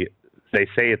they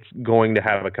say it's going to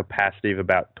have a capacity of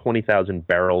about 20,000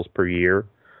 barrels per year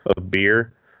of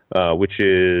beer, which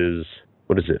is,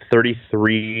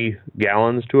 33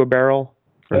 gallons to a barrel?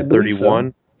 Or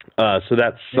 31? So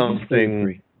that's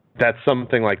something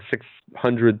like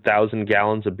 600,000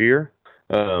 gallons of beer.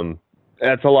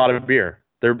 That's a lot of beer.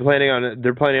 They're planning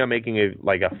on making a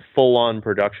full-on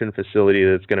production facility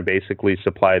that's going to basically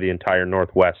supply the entire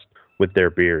Northwest with their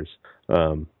beers.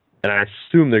 And I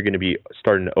assume they're going to be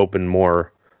starting to open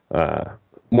more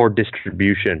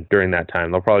distribution during that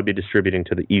time. They'll probably be distributing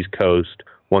to the East Coast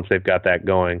once they've got that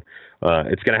going.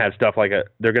 It's going to have stuff like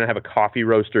they're going to have a coffee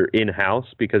roaster in-house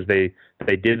because they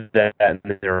did that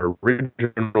in their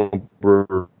original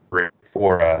brewery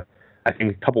for, I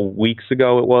think a couple weeks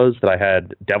ago it was, that I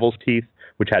had Devil's Teeth,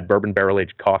 which had bourbon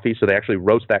barrel-aged coffee. So they actually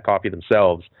roast that coffee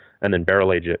themselves and then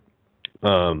barrel-age it.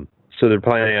 So they're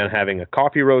planning on having a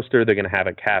coffee roaster. They're going to have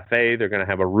a cafe. They're going to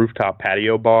have a rooftop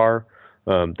patio bar.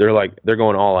 They're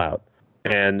going all out.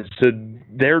 And so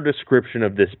their description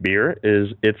of this beer is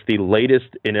it's the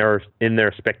latest in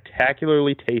their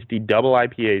spectacularly tasty double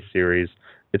IPA series.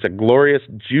 It's a glorious,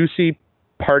 juicy,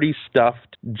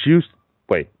 party-stuffed juice.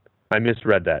 Wait, I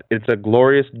misread that. It's a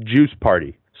glorious juice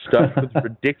party stuffed with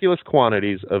ridiculous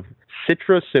quantities of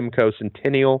Citra, Simcoe,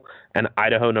 Centennial, and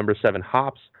Idaho No. 7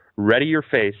 hops, ready your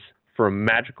face for a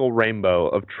magical rainbow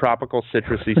of tropical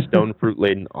citrusy stone fruit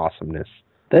laden awesomeness.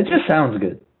 That just sounds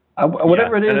good.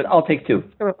 Whatever it is, I'll take 2.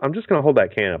 I'm just gonna hold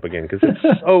that can up again because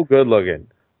it's so good looking.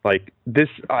 Like this,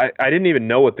 I didn't even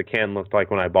know what the can looked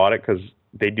like when I bought it because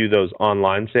they do those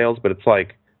online sales, but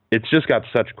it's just got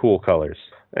such cool colors,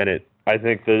 and I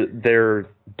think their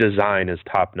design is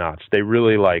top notch. They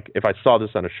really if I saw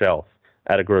this on a shelf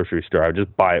at a grocery store, I would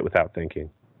just buy it without thinking.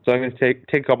 So I'm gonna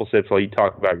take a couple sips while you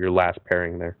talk about your last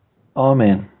pairing there. Oh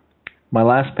man, my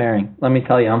last pairing. Let me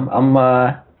tell you,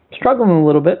 I'm struggling a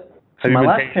little bit. So Have you my been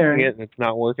last tasting it and it's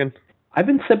not working? I've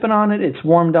been sipping on it. It's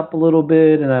warmed up a little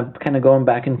bit, and I'm kind of going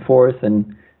back and forth.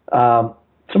 And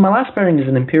so my last pairing is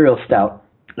an Imperial Stout,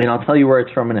 and I'll tell you where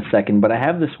it's from in a second. But I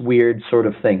have this weird sort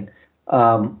of thing.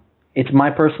 It's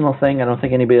my personal thing. I don't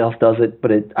think anybody else does it,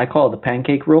 but I call it the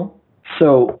pancake rule.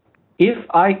 So if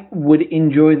I would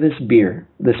enjoy this beer,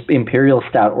 this Imperial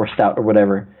Stout or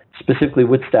whatever, specifically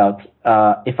with stouts,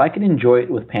 if I could enjoy it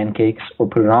with pancakes or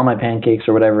put it on my pancakes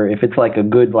or whatever, if it's like a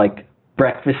good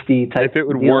breakfasty type. If it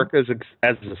would deal, work as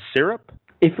a syrup?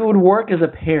 If it would work as a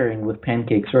pairing with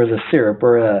pancakes or as a syrup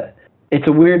or it's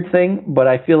a weird thing, but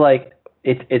I feel like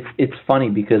it's funny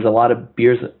because a lot of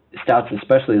beers, stouts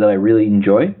especially, that I really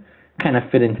enjoy kind of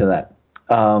fit into that.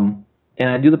 And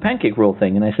I do the pancake roll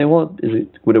thing, and I say, well,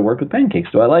 would it work with pancakes?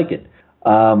 Do I like it?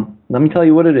 Let me tell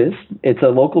you what it is. It's a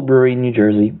local brewery in New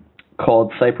Jersey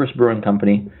called Cypress Brewing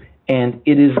Company, and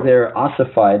it is their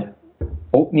ossified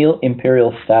oatmeal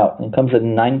Imperial Stout, and it comes at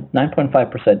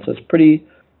 9.5%, so it's pretty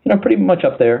much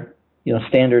up there,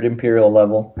 standard Imperial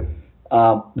level.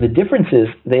 The difference is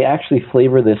they actually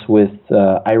flavor this with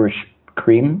Irish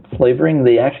cream flavoring.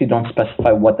 They actually don't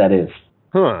specify what that is.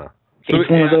 Huh. So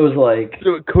it's one of those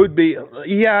So it could be.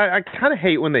 Yeah, I kind of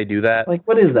hate when they do that.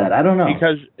 What is that? I don't know.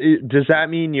 Because does that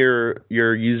mean you're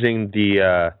using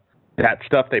the that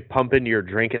stuff they pump into your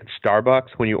drink at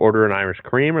Starbucks when you order an Irish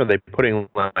cream, or are they putting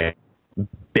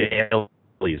Baileys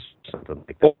or something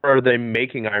like that? Or are they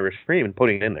making Irish cream and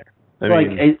putting it in there? I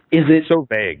mean, is it so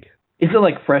vague? Is it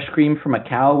like fresh cream from a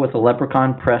cow with a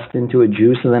leprechaun pressed into a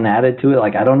juice and then added to it?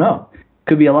 I don't know.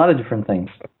 Could be a lot of different things.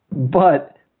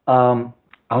 But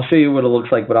I'll show you what it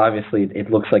looks like. But obviously,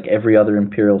 it looks like every other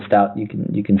Imperial Stout you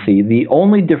can see. The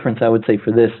only difference I would say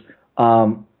for this,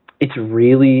 it's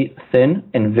really thin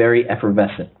and very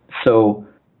effervescent. So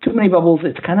too many bubbles.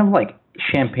 It's kind of like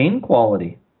champagne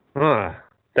quality. Huh.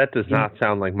 That does not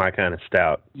sound like my kind of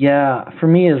stout. Yeah, for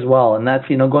me as well. And that's,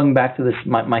 going back to this,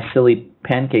 my silly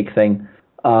pancake thing.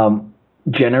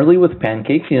 Generally with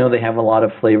pancakes, they have a lot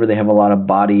of flavor. They have a lot of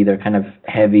body. They're kind of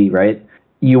heavy, right?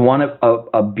 You want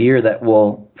a beer that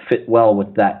will fit well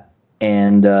with that.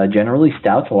 And generally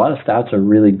stouts, a lot of stouts are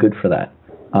really good for that.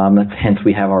 That's hence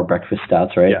we have our breakfast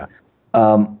stouts, right? Yeah.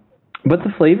 But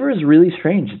the flavor is really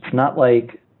strange. It's not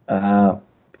like...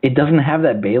 it doesn't have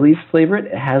that Bailey's flavor.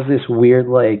 It has this weird,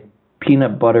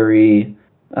 peanut buttery...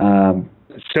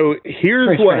 So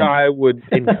here's what I would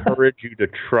encourage you to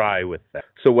try with that.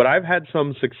 So what I've had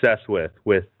some success with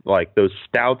those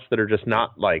stouts that are just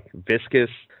not, viscous,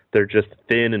 they're just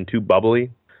thin and too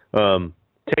bubbly.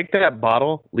 Take that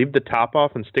bottle, leave the top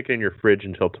off, and stick it in your fridge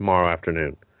until tomorrow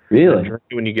afternoon. Really? And drink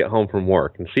it when you get home from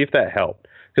work, and see if that helped.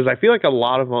 Because I feel like a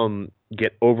lot of them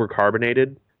get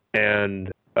over-carbonated,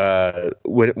 and...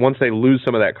 once they lose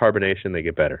some of that carbonation, they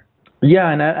get better.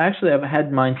 Yeah, and I've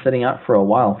had mine sitting out for a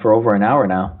while, for over an hour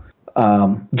now,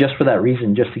 just for that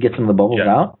reason, just to get some of the bubbles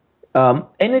out.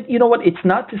 And you know what? It's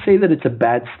not to say that it's a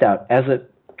bad stout. As a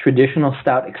traditional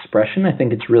stout expression, I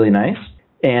think it's really nice.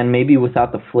 And maybe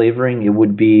without the flavoring, it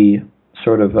would be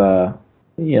sort of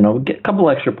get a couple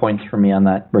extra points for me on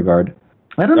that regard.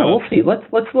 I don't know. We'll see. Let's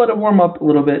let it warm up a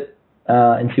little bit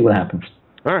and see what happens.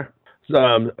 All right. So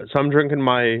I'm drinking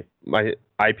my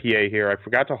IPA here. I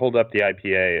forgot to hold up the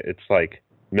IPA. It's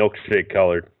milkshake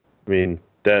colored. I mean,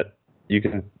 that you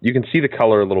can see the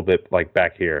color a little bit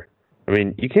back here. I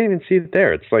mean, you can't even see it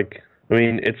there. It's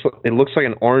it looks like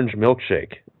an orange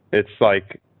milkshake. It's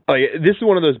this is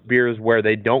one of those beers where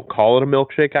they don't call it a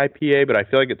milkshake IPA, but I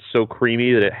feel like it's so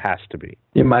creamy that it has to be.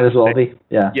 It might as well be.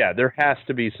 Yeah. Yeah, there has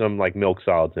to be some milk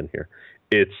solids in here.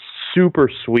 It's super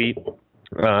sweet.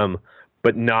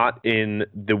 But not in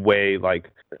the way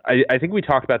I think we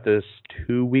talked about this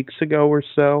 2 weeks ago or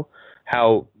so,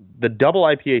 how the double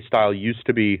IPA style used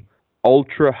to be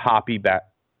ultra hoppy, but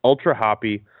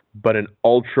an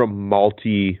ultra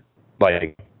malty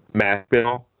mash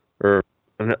bill, or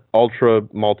an ultra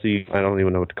malty, I don't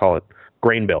even know what to call it,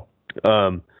 grain bill.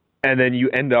 And then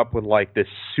you end up with this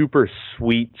super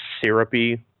sweet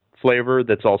syrupy flavor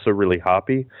that's also really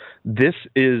hoppy. This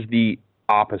is the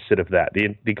opposite of that,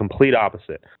 the complete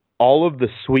opposite. all of the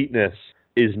sweetness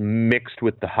is mixed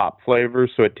with the hop flavor,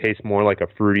 so it tastes more like a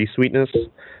fruity sweetness,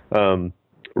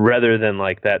 rather than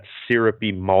like that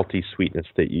syrupy, malty sweetness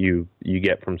that you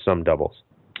get from some doubles.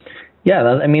 Yeah,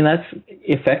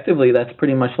 that's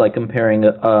pretty much like comparing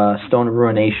a Stone of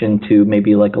Ruination to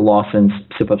maybe like a Lawson's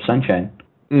Sip of Sunshine.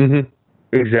 Mm-hmm.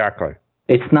 Exactly.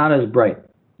 It's not as bright.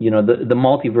 The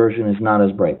malty version is not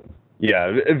as bright.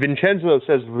 Yeah, Vincenzo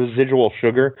says residual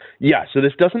sugar. Yeah, so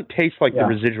this doesn't taste like the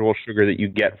residual sugar that you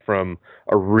get from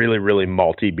a really, really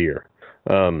malty beer.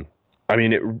 I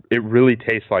mean, it really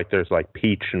tastes like there's like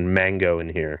peach and mango in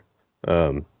here,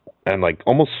 and like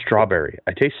almost strawberry.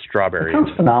 I taste strawberry. It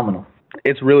sounds phenomenal.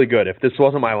 It's really good. If this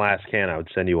wasn't my last can, I would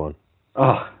send you one.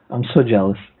 Oh, I'm so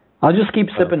jealous. I'll just keep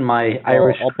sipping my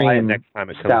Irish I'll cream buy it next time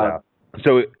it comes stout. out.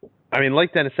 So, I mean,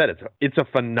 like Dennis said, it's a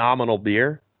phenomenal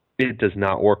beer. It does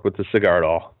not work with the cigar at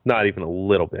all. Not even a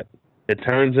little bit. It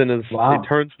turns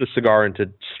the cigar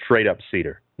into straight up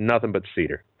cedar. Nothing but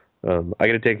cedar. I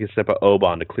got to take a sip of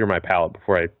Oban to clear my palate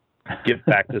before I get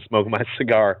back to smoke my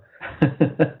cigar.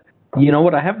 You know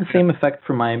what? I have the same effect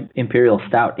for my Imperial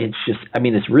Stout. It's just,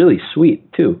 it's really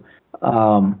sweet too.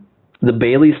 The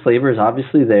Bailey's flavor is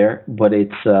obviously there, but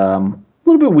it's a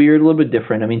little bit weird, a little bit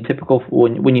different. I mean, typical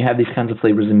when you have these kinds of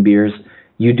flavors in beers,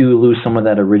 you do lose some of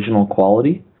that original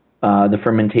quality. The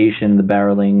fermentation, the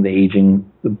barreling, the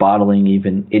aging, the bottling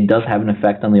even, it does have an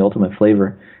effect on the ultimate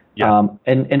flavor. Yeah.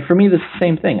 And for me, this is the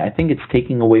same thing. I think it's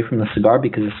taking away from the cigar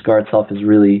because the cigar itself is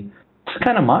really just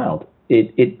kind of mild.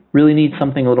 It really needs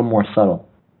something a little more subtle.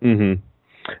 Mm-hmm.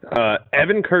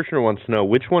 Evan Kirshner wants to know,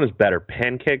 which one is better,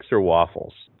 pancakes or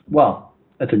waffles? Well,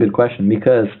 that's a good question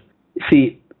because,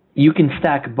 see, you can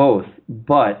stack both,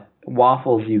 but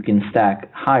waffles you can stack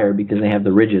higher because they have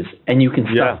the ridges, and you can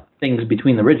stuff things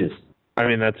between the ridges. I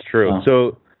mean, that's true.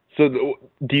 So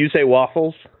do you say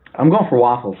waffles? I'm going for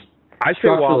waffles. I say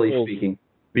waffles speaking.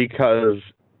 because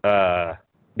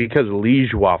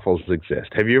Liege waffles exist.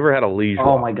 Have you ever had a Liege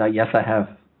waffle? Oh my God, yes I have.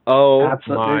 Oh,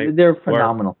 absolutely. They're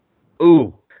phenomenal.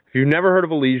 Ooh. If you've never heard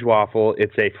of a Liege waffle,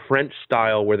 it's a French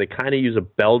style where they kind of use a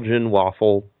Belgian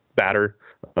waffle batter.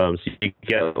 So you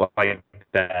get like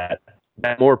that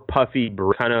more puffy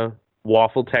kind of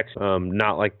waffle texture,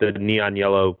 not like the neon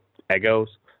yellow Eggos.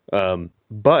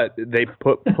 But they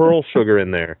put pearl sugar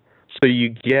in there. So you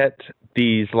get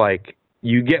these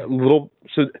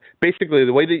so basically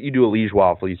the way that you do a Liege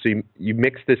waffle, you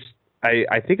mix this,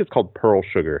 I think it's called pearl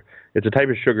sugar. It's a type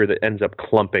of sugar that ends up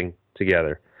clumping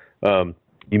together.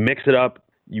 You mix it up,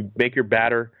 you make your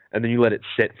batter, and then you let it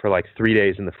sit for like 3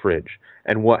 days in the fridge.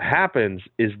 And what happens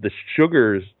is the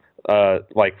sugars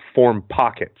form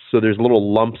pockets. So there's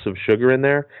little lumps of sugar in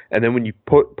there. And then when you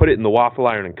put it in the waffle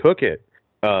iron and cook it,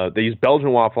 they use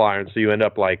Belgian waffle iron, so you end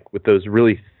up like with those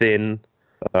really thin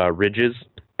ridges.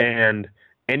 And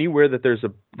anywhere that there's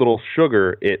a little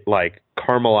sugar, it like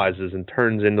caramelizes and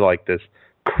turns into like this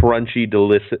crunchy,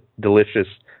 delicious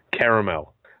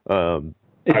caramel.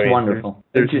 It's wonderful.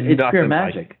 It's pure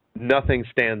magic. Nothing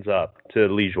stands up to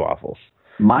Liege waffles.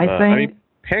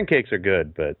 Pancakes are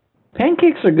good, but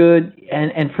pancakes are good,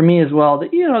 and for me as well.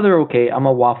 They're okay. I'm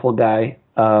a waffle guy,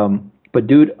 but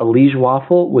dude, a Liege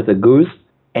waffle with a goose,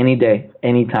 any day,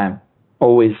 anytime.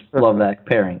 Always love that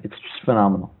pairing. It's just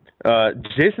phenomenal.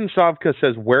 Jason Savka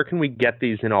says, "Where can we get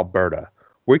these in Alberta?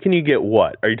 Where can you get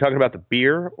what? Are you talking about the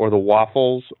beer or the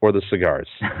waffles or the cigars?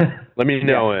 Let me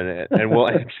know and we'll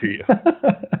answer you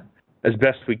as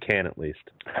best we can, at least.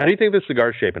 How do you think the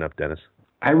cigar's shaping up, Dennis?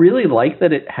 I really like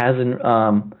that it hasn't.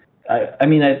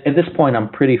 At this point, I'm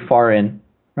pretty far in,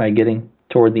 right, getting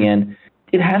toward the end.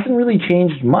 It hasn't really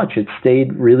changed much. It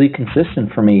stayed really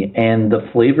consistent for me, and the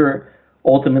flavor.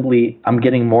 Ultimately, I'm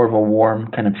getting more of a warm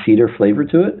kind of cedar flavor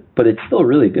to it, but it's still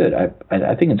really good.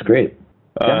 I think it's great.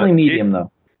 Definitely medium,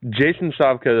 though. Jason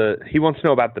Savka, he wants to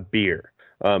know about the beer.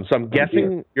 So I'm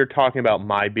guessing you're talking about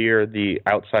my beer, the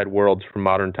Outside Worlds from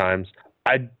Modern Times.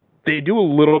 They do a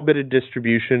little bit of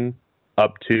distribution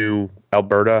up to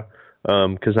Alberta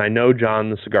because I know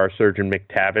John, the cigar surgeon,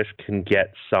 McTavish, can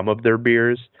get some of their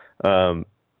beers.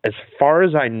 As far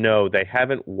as I know, they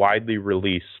haven't widely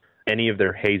released any of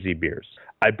their hazy beers.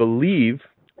 I believe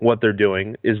what they're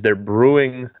doing is they're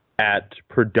brewing at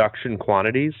production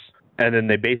quantities, and then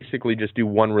they basically just do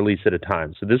one release at a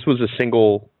time. So this was a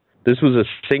single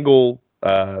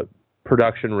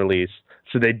production release.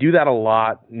 So they do that a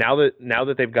lot. Now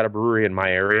that they've got a brewery in my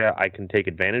area, I can take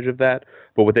advantage of that.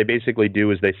 But what they basically do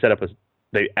is they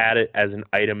add it as an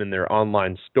item in their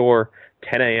online store.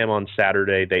 10 a.m. on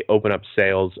Saturday, they open up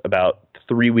sales. About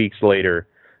 3 weeks later,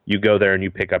 you go there and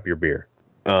you pick up your beer.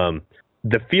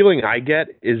 the feeling I get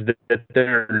is that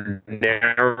they're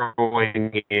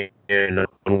narrowing in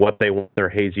on what they want their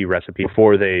hazy recipe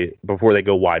before they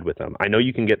go wide with them. I know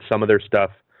you can get some of their stuff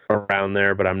around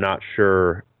there, but I'm not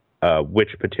sure which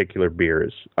particular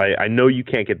beers. I know you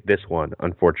can't get this one,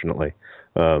 unfortunately,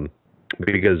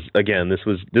 because again, this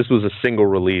was a single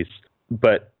release.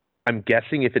 But I'm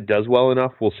guessing if it does well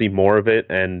enough, we'll see more of it,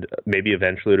 and maybe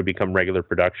eventually it'll become regular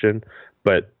production.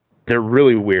 But they're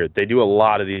really weird. They do a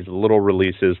lot of these little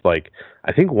releases. Like,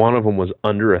 I think one of them was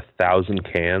under 1,000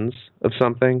 cans of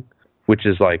something, which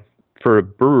is like, for a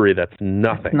brewery, that's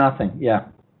nothing. It's nothing, yeah.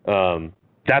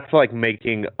 That's like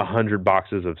making 100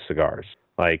 boxes of cigars.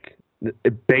 Like,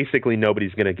 basically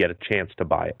nobody's going to get a chance to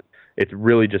buy it. It's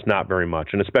really just not very much,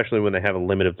 and especially when they have a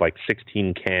limit of like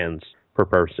 16 cans per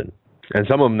person. And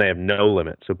some of them, they have no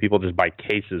limit, so people just buy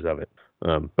cases of it.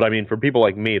 But I mean, for people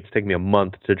like me, it's taken me a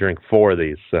month to drink 4 of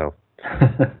these. So,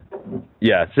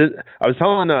 yeah. So I was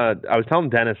telling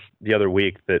Dennis the other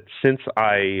week that since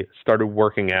I started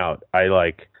working out,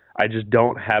 I just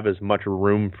don't have as much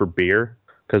room for beer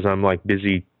because I'm like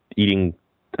busy eating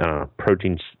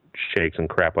protein shakes and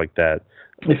crap like that.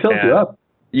 It fills you up.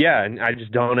 Yeah, and I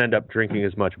just don't end up drinking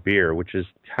as much beer, which is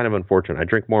kind of unfortunate. I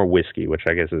drink more whiskey, which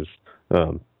I guess is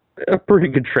a pretty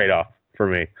good trade-off for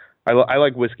me. I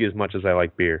like whiskey as much as I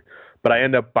like beer, but I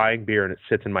end up buying beer and it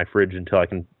sits in my fridge until I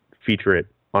can feature it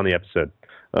on the episode.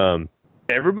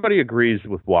 Everybody agrees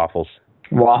with waffles.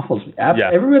 Waffles. Yeah.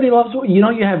 Everybody loves. You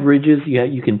have ridges.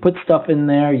 You can put stuff in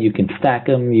there. You can stack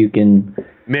them. You can.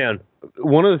 Man,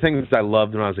 one of the things I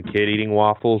loved when I was a kid eating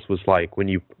waffles was like when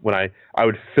I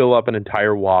would fill up an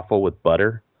entire waffle with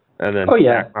butter and then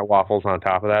stack my waffles on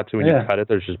top of that. So when you cut it,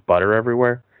 there's just butter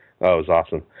everywhere. Oh, it was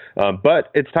awesome.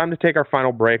 But it's time to take our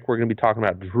final break. We're going to be talking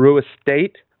about Drew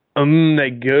Estate.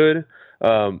 They good.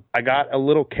 I got a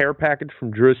little care package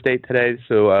from Drew Estate today.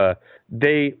 So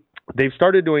they've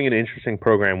started doing an interesting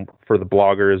program for the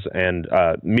bloggers and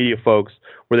media folks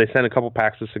where they send a couple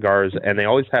packs of cigars, and they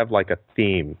always have like a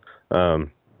theme.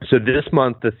 So this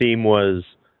month the theme was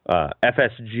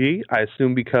FSG, I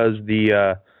assume because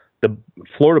the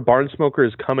Florida Barn Smoker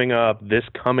is coming up this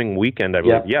coming weekend, I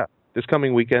believe. Yeah, this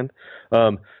coming weekend.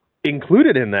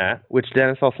 Included in that, which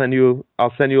Dennis, I'll send you a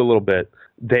little bit.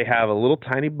 They have a little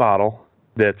tiny bottle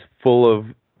that's full of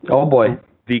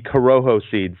the Corojo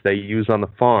seeds they use on the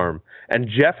farm. And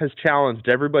Jeff has challenged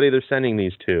everybody they're sending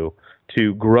these to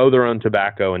grow their own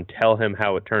tobacco and tell him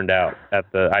how it turned out at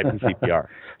the IPCPR.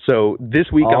 So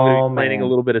this week I'm going to be planting a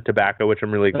little bit of tobacco, which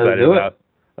I'm really excited about.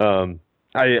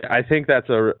 I think that's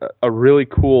a really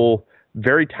cool,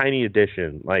 very tiny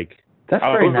addition. Like, that's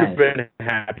I very would nice. have been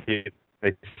happy if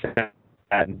they sent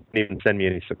that and didn't even send me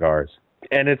any cigars.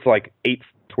 And it's like 8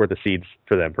 worth of seeds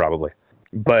for them probably.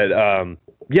 But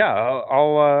yeah,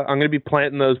 I'm going to be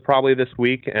planting those probably this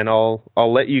week, and I'll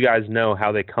let you guys know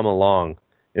how they come along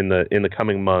in the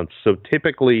coming months. So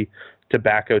typically,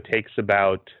 tobacco takes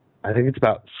about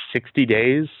 60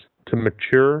 days to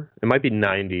mature. It might be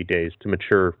 90 days to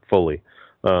mature fully.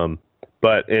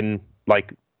 But in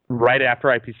like right after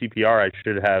IPCPR, I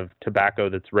should have tobacco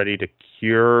that's ready to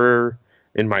cure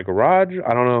in my garage.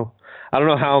 I don't know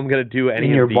how I'm going to do any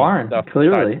in your of these barn, stuff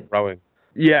clearly. Growing.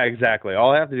 Yeah, exactly.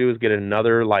 All I have to do is get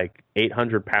another like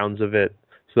 800 pounds of it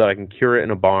so that I can cure it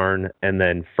in a barn and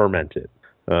then ferment it.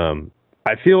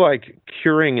 I feel like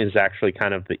curing is actually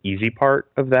kind of the easy part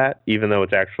of that, even though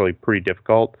it's actually pretty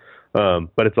difficult.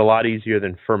 But it's a lot easier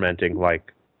than fermenting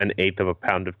like 1/8 of a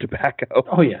pound of tobacco.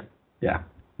 Oh yeah, yeah,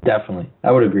 definitely.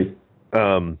 I would agree.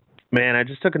 Man, I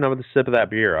just took another sip of that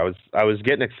beer. I was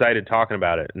getting excited talking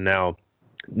about it, and now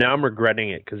I'm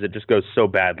regretting it because it just goes so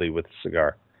badly with the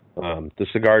cigar. The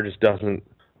cigar just doesn't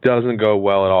go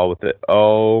well at all with it.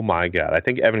 Oh my God. I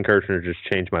think Evan Kirshner just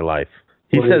changed my life.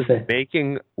 He says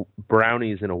making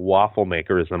brownies in a waffle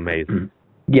maker is amazing.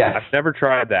 Yes. I've never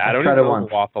tried that. I don't even know a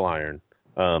waffle iron.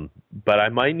 But I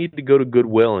might need to go to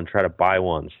Goodwill and try to buy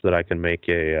one so that I can make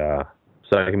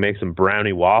some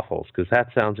brownie waffles, because that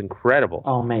sounds incredible.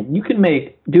 Oh man, you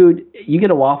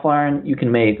get a waffle iron, you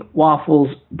can make waffles,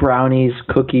 brownies,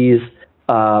 cookies.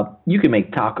 You can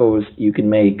make tacos. You can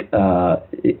make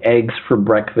eggs for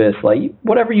breakfast. Like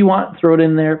whatever you want, throw it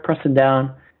in there, press it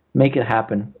down, make it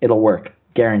happen. It'll work,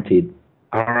 guaranteed.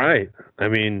 All right. I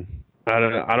mean, I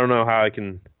don't know how I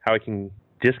can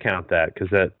discount that, because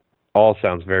that all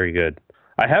sounds very good.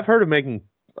 I have heard of making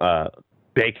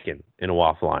bacon in a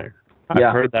waffle iron.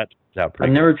 I've heard that turns out pretty.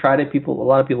 I've never tried it. A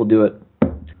lot of people do it.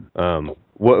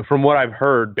 From what I've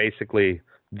heard, basically,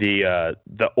 the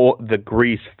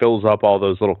grease fills up all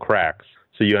those little cracks,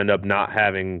 so you end up not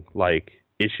having like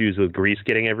issues with grease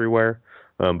getting everywhere,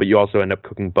 but you also end up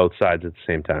cooking both sides at the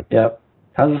same time. Yep.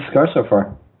 How's the cigar so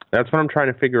far? That's what I'm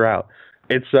trying to figure out.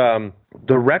 It's the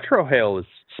retrohale is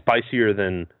spicier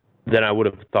than I would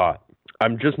have thought.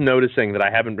 I'm just noticing that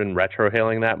I haven't been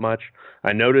retrohaling that much.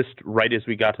 I noticed right as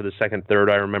we got to the second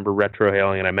third, I remember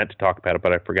retrohaling, and I meant to talk about it,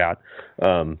 but I forgot.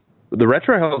 The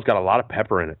retrohale's got a lot of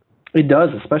pepper in it. It does,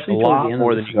 especially a lot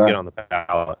more than you can get on the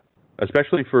palate,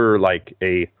 especially for like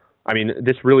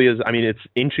this really is. I mean, it's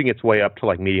inching its way up to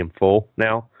like medium full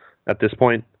now at this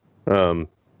point. I'm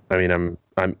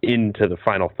into the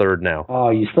final third now. Oh,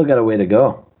 you still got a way to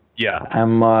go. Yeah,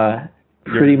 I'm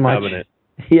pretty much it.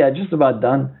 Yeah, just about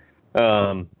done.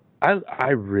 I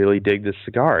really dig this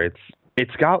cigar.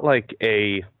 It's got like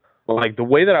the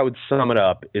way that I would sum it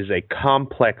up is a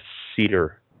complex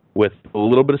cedar with a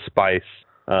little bit of spice,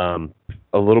 a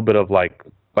little bit of like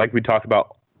we talked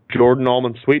about Jordan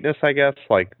almond sweetness, I guess,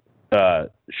 like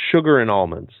sugar and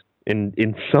almonds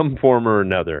in some form or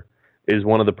another is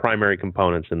one of the primary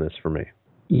components in this for me.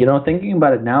 You know, thinking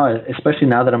about it now, especially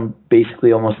now that I'm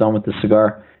basically almost done with the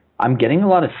cigar, I'm getting a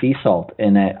lot of sea salt,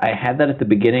 and I had that at the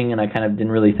beginning, and I kind of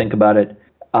didn't really think about it.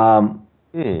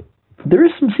 There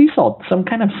is some sea salt, some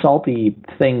kind of salty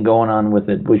thing going on with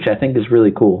it, which I think is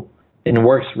really cool, and it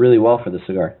works really well for the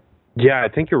cigar. Yeah, I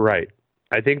think you're right.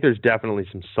 I think there's definitely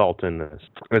some salt in this.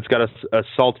 It's got a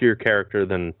saltier character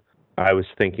than I was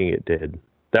thinking it did.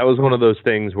 That was one of those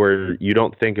things where you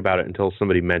don't think about it until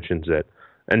somebody mentions it.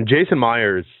 And Jason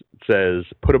Myers says,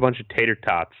 put a bunch of tater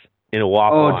tots in a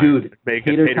waffle iron. Dude. Make a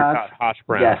tater tot hash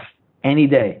brown. Yes, any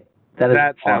day.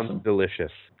 That sounds awesome.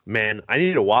 Delicious. Man, I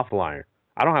need a waffle iron.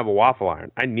 I don't have a waffle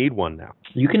iron. I need one now.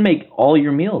 You can make all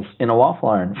your meals in a waffle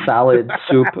iron. Salad,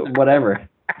 soup, whatever.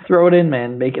 Throw it in,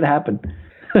 man. Make it happen.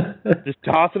 Just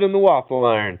toss it in the waffle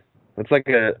iron. It's like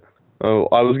I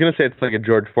was going to say it's like a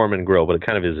George Foreman grill, but it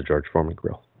kind of is a George Foreman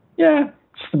grill. Yeah,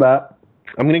 just about.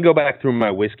 I'm going to go back through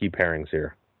my whiskey pairings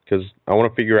here because I want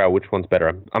to figure out which one's better.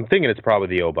 I'm thinking it's probably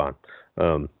the Oban.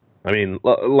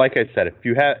 Like I said, if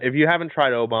you haven't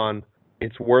tried Oban,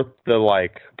 it's worth the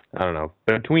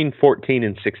between $14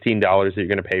 and $16 that you're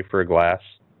going to pay for a glass.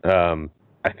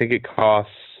 I think it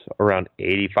costs around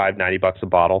 $85-$90 a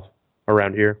bottle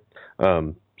around here.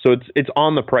 So it's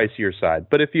on the pricier side.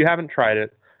 But if you haven't tried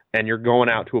it and you're going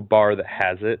out to a bar that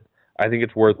has it, I think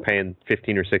it's worth paying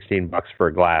 $15 or $16 for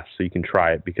a glass so you can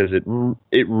try it because it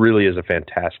really is a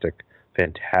fantastic,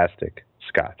 fantastic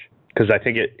scotch. Because I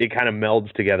think it kind of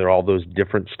melds together all those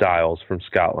different styles from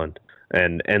Scotland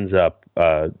and ends up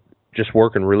just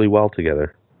working really well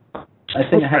together. I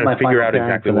think I had my figure out final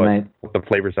exactly what the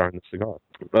flavors are in the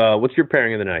cigar. What's your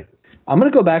pairing of the night? I'm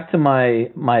going to go back to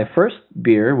my first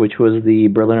beer, which was the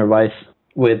Berliner Weiss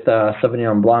with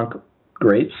Sauvignon Blanc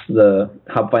grapes, the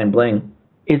Hopwein Bling.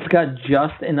 It's got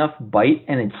just enough bite,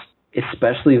 and it's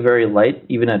especially very light,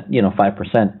 even at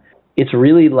 5%. It's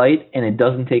really light, and it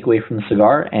doesn't take away from the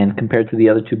cigar. And compared to the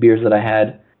other two beers that I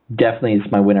had, definitely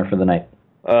is my winner for the night.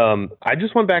 I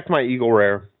just went back to my Eagle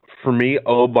Rare. For me,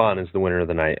 Oban is the winner of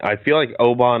the night. I feel like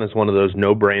Oban is one of those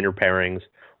no-brainer pairings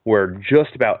where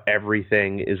just about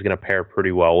everything is going to pair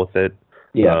pretty well with it.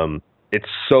 Yeah. It's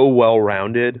so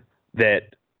well-rounded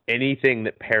that anything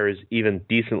that pairs even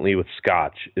decently with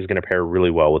Scotch is going to pair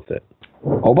really well with it.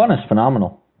 Oban is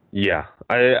phenomenal. Yeah,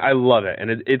 I love it.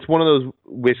 And it's one of those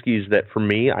whiskeys that, for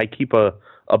me, I keep a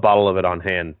bottle of it on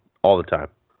hand all the time.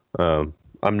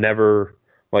 I'm never...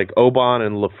 Like, Oban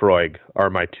and Laphroaig are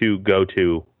my two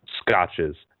go-to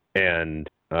scotches. And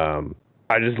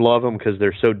I just love them because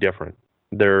they're so different.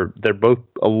 They're both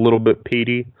a little bit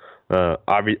peaty.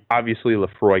 Obviously,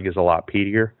 Laphroaig is a lot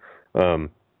peatier.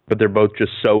 But they're both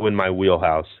just so in my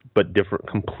wheelhouse, but different,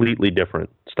 completely different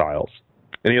styles.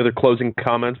 Any other closing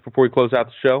comments before we close out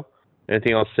the show?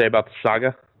 Anything else to say about the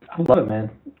saga? I love it, man.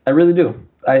 I really do.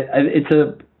 It's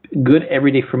a good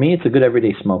everyday, for me, it's a good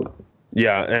everyday smoke.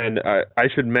 Yeah, and I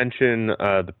should mention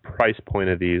the price point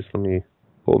of these. Let me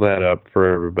pull that up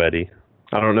for everybody.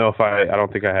 I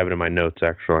don't think I have it in my notes,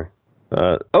 actually.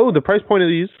 The price point of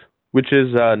these, which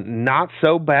is not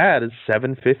so bad, is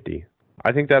 $7.50.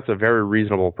 I think that's a very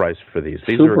reasonable price for these.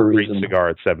 These Super are a great reasonable cigar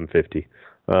at $7.50.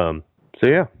 So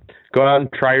yeah, go out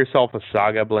and try yourself a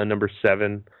Saga Blend number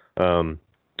 7.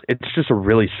 It's just a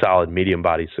really solid medium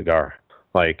body cigar.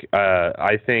 Like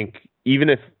I think even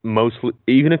if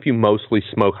you mostly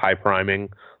smoke high priming,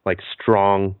 like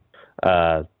strong,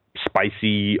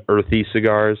 spicy, earthy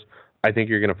cigars, I think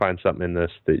you're going to find something in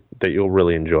this that you'll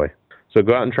really enjoy. So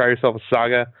go out and try yourself a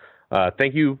Saga.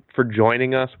 Thank you for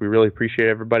joining us. We really appreciate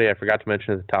everybody. I forgot to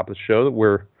mention at the top of the show that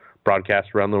we're broadcast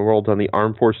around the world on the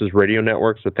Armed Forces Radio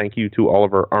Network. So thank you to all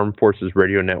of our Armed Forces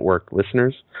Radio Network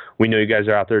listeners. We know you guys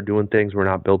are out there doing things we're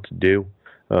not built to do.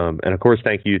 And of course,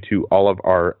 thank you to all of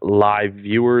our live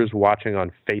viewers watching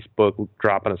on Facebook,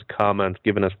 dropping us comments,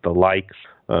 giving us the likes.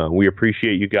 We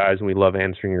appreciate you guys, and we love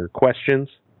answering your questions.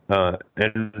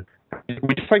 And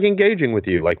we just like engaging with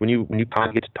you. Like when you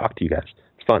kind get to talk to you guys,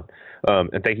 it's fun.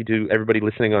 And thank you to everybody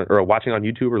listening or watching on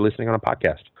YouTube or listening on a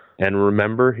podcast. And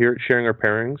remember, here at Sharing Our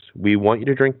Pairings, we want you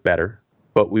to drink better,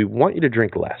 but we want you to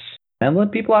drink less. And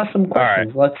let people ask some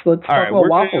questions. Right. Let's talk about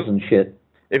waffles and shit.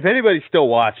 If anybody's still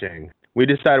watching, we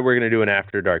decided we're going to do an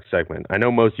After Dark segment. I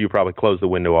know most of you probably closed the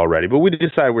window already, but we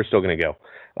decided we're still going to go.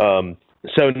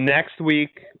 So next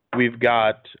week, we've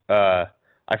got, I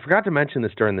forgot to mention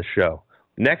this during the show.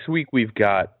 Next week, we've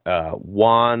got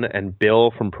Juan and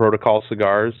Bill from Protocol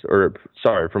Cigars,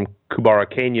 from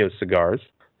Cubaraqueño Cigars,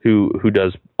 who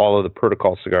does all of the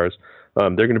Protocol cigars.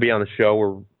 They're going to be on the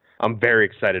show. I'm very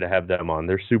excited to have them on.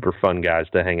 They're super fun guys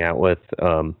to hang out with,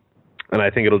 and I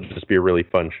think it'll just be a really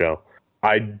fun show.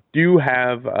 I do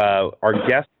have our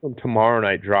guest from tomorrow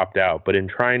night dropped out, but in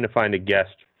trying to find a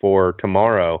guest for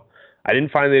tomorrow, I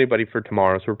didn't find anybody for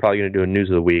tomorrow, so we're probably going to do a News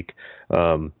of the Week.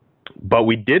 But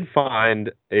we did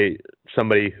find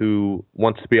somebody who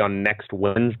wants to be on next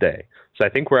Wednesday. So I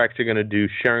think we're actually going to do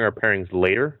Sharing Our Pairings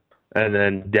later, and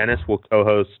then Dennis will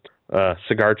co-host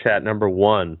Cigar Chat number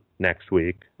 1 next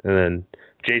week, and then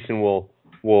Jason will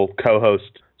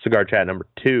co-host Cigar Chat number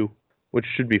 2, which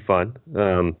should be fun.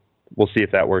 We'll see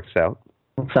if that works out.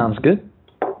 Sounds good.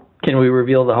 Can we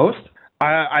reveal the host?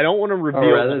 I don't want to reveal...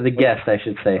 Or rather, the guest, I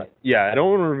should say. Yeah, I don't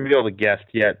want to reveal the guest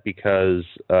yet because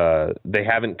they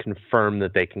haven't confirmed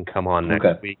that they can come on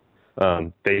next week.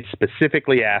 They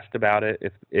specifically asked about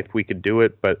it, if we could do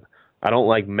it, but I don't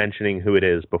like mentioning who it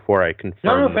is before I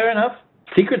confirm. No, fair enough.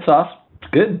 Secret sauce.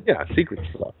 Good. Yeah, secret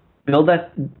sauce. Build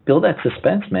that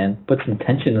suspense, man. Put some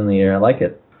tension in the air. I like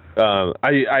it.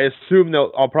 I assume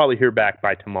I'll probably hear back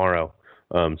by tomorrow,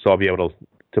 so I'll be able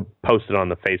to post it on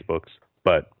the Facebooks.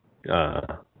 But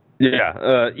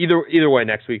either way,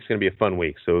 next week's going to be a fun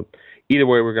week. So either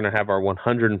way, we're going to have our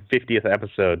 150th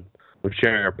episode of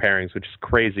Sharing Our Pairings, which is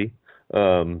crazy.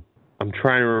 I'm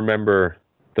trying to remember.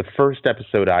 The first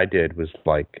episode I did was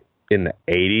like in the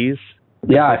 80s.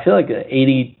 Yeah, I feel like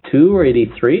 82 or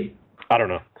 83. I don't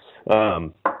know.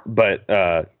 But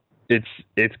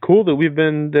it's cool that we've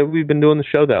been doing the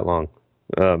show that long.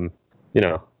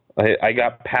 I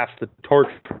got past the torch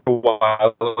a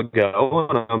while ago,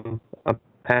 and I'm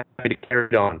happy to carry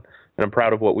it on, and I'm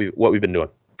proud of what we've been doing.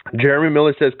 Jeremy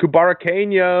Miller says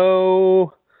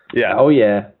Cubaraqueño. Yeah. Oh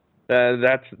yeah.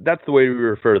 That's the way we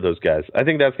refer to those guys. I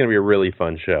think that's going to be a really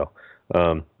fun show.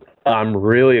 I'm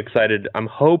really excited. I'm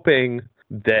hoping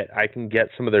that I can get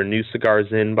some of their new cigars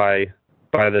in by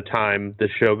the time the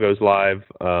show goes live.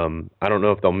 I don't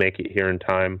know if they'll make it here in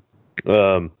time.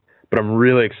 But I'm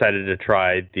really excited to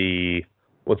try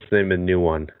what's the name of the new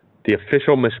one? The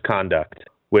Official Misconduct,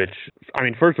 which, I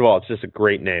mean, first of all, it's just a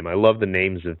great name. I love the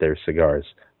names of their cigars,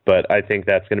 but I think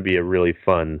that's going to be a really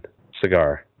fun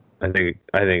cigar. I think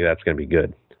that's going to be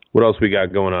good. What else we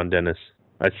got going on, Dennis?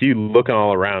 I see you looking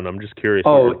all around. I'm just curious.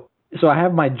 Oh, so I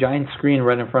have my giant screen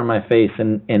right in front of my face,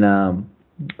 and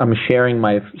I'm sharing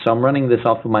so I'm running this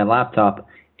off of my laptop,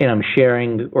 and I'm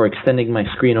sharing or extending my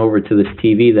screen over to this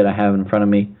TV that I have in front of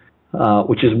me,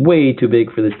 which is way too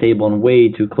big for this table and way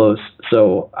too close.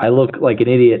 So I look like an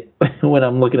idiot when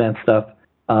I'm looking at stuff.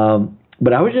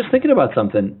 But I was just thinking about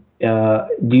something.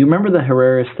 Do you remember the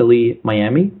Herrera Esteli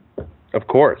Miami? Of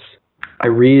course. I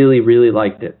really, really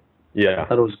liked it. Yeah. I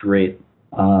thought it was great.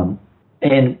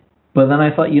 But then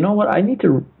I thought, you know what? I need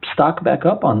to stock back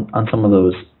up on some of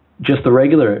those. Just the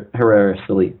regular Herrera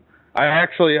Esteli. I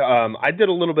actually, I did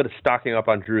a little bit of stocking up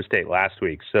on Drew Estate last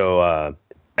week. So,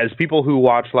 as people who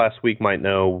watched last week might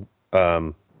know,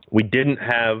 we didn't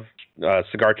have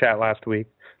Cigar Chat last week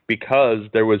because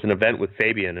there was an event with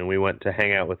Fabian, and we went to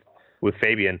hang out with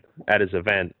Fabian at his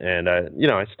event, and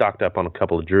I stocked up on a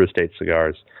couple of Drew Estate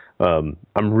cigars. I'm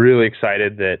really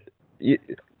excited that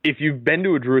if you've been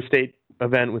to a Drew Estate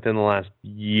event within the last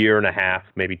year and a half,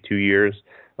 maybe 2 years,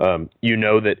 you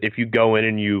know that if you go in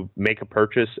and you make a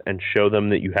purchase and show them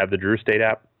that you have the Drew Estate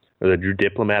app, or the Drew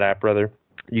Diplomat app rather,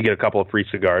 you get a couple of free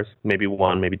cigars, maybe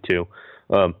one, maybe two.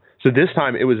 So this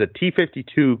time it was a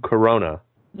T52 Corona.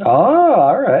 Oh,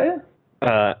 all right.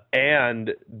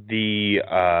 And the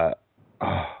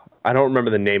I don't remember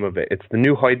the name of it. It's the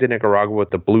new Hoy de Nicaragua with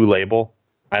the blue label.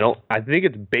 I think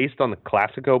it's based on the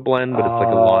Classico blend, but it's like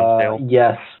a Lonsdale.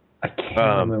 Yes. I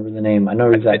can't remember the name. I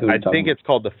know exactly what you're talking about. I think it's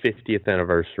called the 50th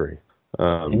anniversary.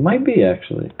 It might be,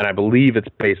 actually. And I believe it's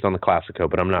based on the Classico,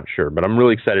 but I'm not sure. But I'm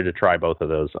really excited to try both of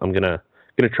those. I'm gonna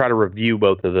try to review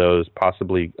both of those,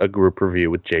 possibly a group review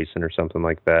with Jason or something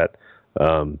like that.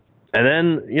 And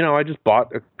then, I just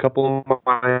bought a couple of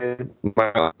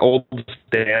my old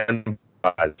standbys.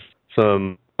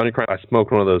 Some Underground. I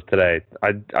smoked one of those today.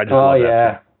 I just love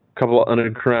that. A couple of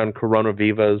Underground Corona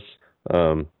Vivas.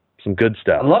 Some good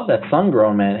stuff. I love that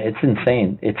Sun-Grown, man. It's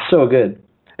insane. It's so good.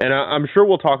 And I'm sure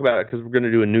we'll talk about it because we're going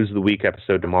to do a News of the Week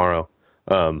episode tomorrow.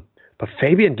 But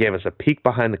Fabian gave us a peek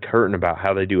behind the curtain about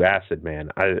how they do acid, man.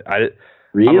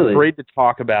 Really? I'm afraid to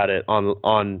talk about it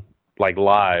on like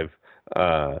live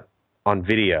on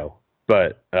video,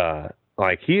 but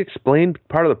like he explained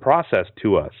part of the process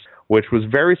to us, which was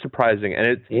very surprising.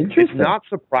 And it's not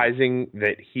surprising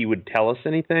that he would tell us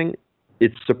anything.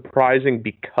 It's surprising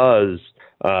because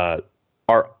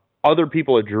our other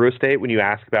people at Drew Estate, when you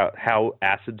ask about how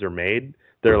acids are made,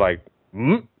 they're like,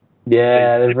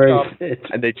 yeah, they're very.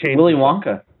 And they change Willy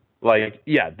Wonka. Like,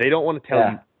 yeah, they don't want to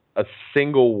tell you a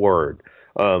single word.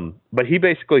 But he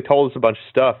basically told us a bunch of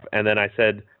stuff, and then I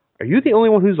said, "Are you the only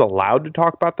one who's allowed to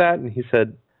talk about that?" And he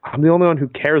said, "I'm the only one who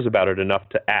cares about it enough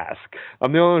to ask.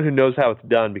 I'm the only one who knows how it's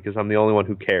done because I'm the only one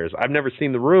who cares. I've never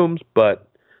seen the rooms, but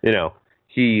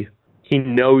he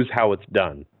knows how it's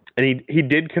done." And he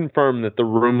did confirm that the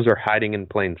rooms are hiding in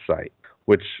plain sight,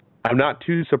 which I'm not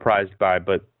too surprised by,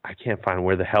 but I can't find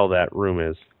where the hell that room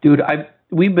is. Dude,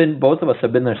 both of us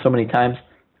have been there so many times.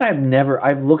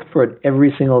 I've looked for it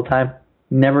every single time.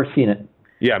 Never seen it.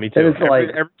 Yeah, me too. It's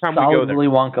every time we go there, Willy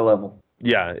Wonka level.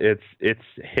 Yeah, it's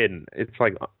hidden. It's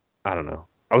like, I don't know.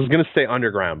 I was going to say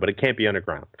underground, but it can't be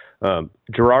underground.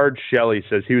 Gerard Shelley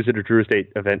says he was at a Drew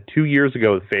Estate event 2 years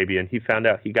ago with Fabian. He found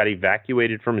out he got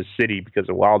evacuated from his city because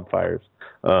of wildfires,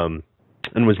 and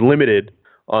was limited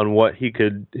on what he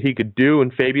could do.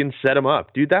 And Fabian set him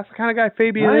up. Dude, that's the kind of guy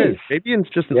Fabian is. Fabian's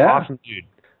just an awesome dude.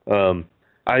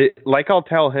 I'll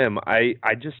tell him.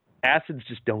 Acids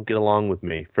just don't get along with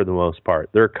me for the most part.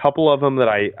 There are a couple of them that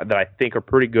I think are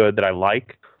pretty good that I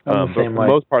like. But for the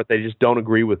most part, they just don't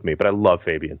agree with me. But I love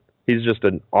Fabian. He's just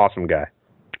an awesome guy.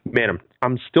 Man,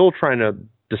 I'm still trying to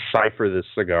decipher this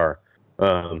cigar.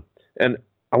 And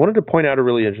I wanted to point out a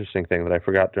really interesting thing that I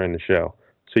forgot during the show.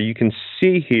 So you can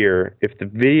see here, if the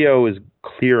video is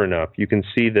clear enough, you can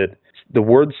see that the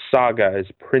word Saga is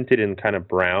printed in kind of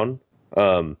brown.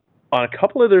 On a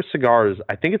couple of their cigars,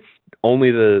 I think it's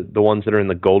only the ones that are in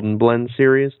the Golden Blend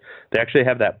series, they actually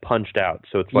have that punched out.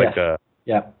 So it's like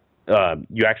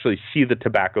you actually see the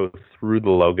tobacco through the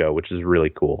logo, which is really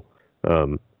cool.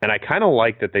 And I kind of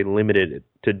like that they limited it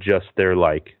to just their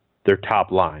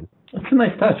top line. That's a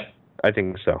nice touch. I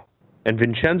think so. And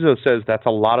Vincenzo says that's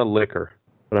a lot of liquor,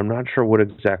 but I'm not sure what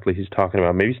exactly he's talking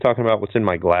about. Maybe he's talking about what's in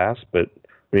my glass, but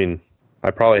I mean,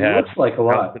 I probably have. It looks like a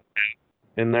lot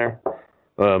in there.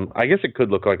 I guess it could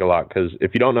look like a lot because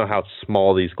if you don't know how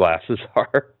small these glasses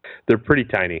are, they're pretty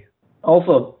tiny.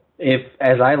 Also,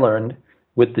 as I learned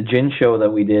with the gin show that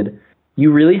we did,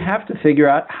 you really have to figure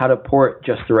out how to pour it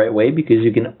just the right way because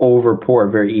you can over pour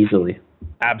very easily.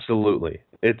 Absolutely.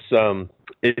 It's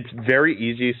very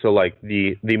easy. So like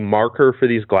the marker for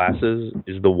these glasses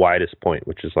is the widest point,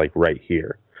 which is like right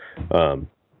here. And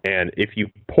if you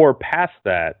pour past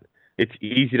that, it's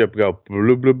easy to go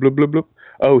bloop, bloop, bloop, bloop, bloop.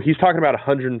 Oh, he's talking about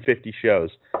 150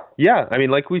 shows. Yeah, I mean,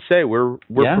 like we say, we're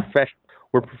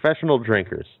professional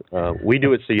drinkers. We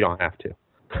do it so you don't have to.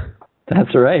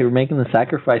 That's right. We're making the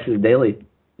sacrifices daily.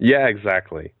 Yeah,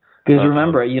 exactly. Because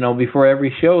remember, before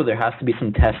every show, there has to be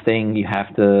some testing. You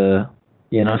have to,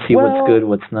 see what's good,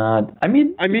 what's not. I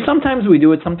mean, sometimes we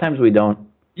do it, sometimes we don't.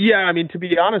 Yeah, I mean, to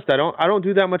be honest, I don't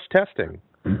do that much testing.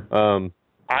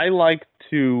 I like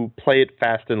to play it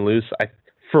fast and loose.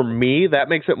 For me, that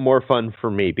makes it more fun for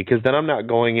me because then I'm not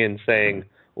going in saying,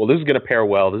 well, this is going to pair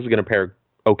well, this is going to pair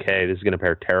okay, this is going to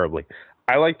pair terribly.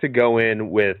 I like to go in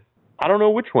with, I don't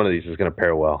know which one of these is going to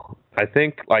pair well. I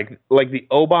think like the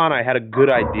Oban, I had a good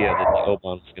idea that the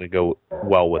Oban was going to go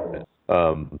well with it.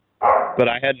 But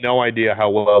I had no idea how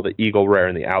well the Eagle Rare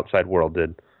and the Outside World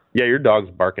did. Yeah, your dog's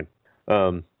barking.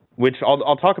 Which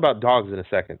I'll talk about dogs in a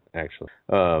second, actually.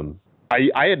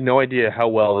 I had no idea how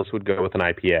well this would go with an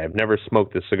IPA. I've never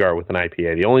smoked this cigar with an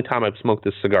IPA. The only time I've smoked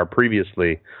this cigar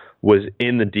previously was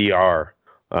in the DR,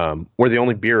 where the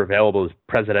only beer available is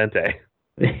Presidente.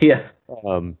 Yeah.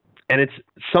 And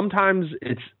sometimes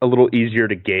it's a little easier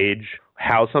to gauge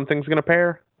how something's going to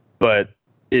pair, but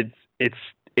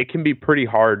it can be pretty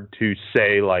hard to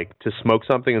say, like, to smoke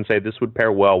something and say this would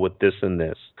pair well with this and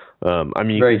this. I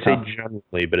mean, you can say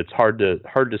generally, but it's hard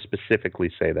to specifically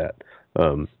say that.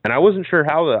 And I wasn't sure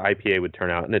how the IPA would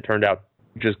turn out, and it turned out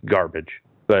just garbage.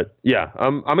 But yeah,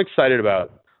 I'm excited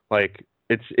about, like,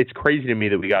 it's crazy to me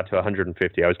that we got to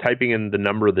 150. I was typing in the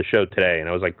number of the show today, and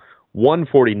I was like,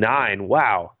 149.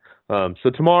 Wow. So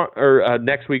tomorrow or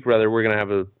next week, rather, we're gonna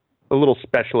have a little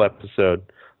special episode.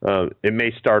 It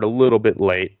may start a little bit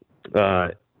late,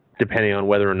 depending on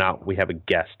whether or not we have a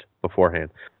guest beforehand.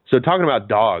 So talking about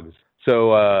dogs.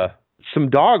 So some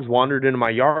dogs wandered into my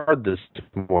yard this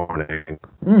morning,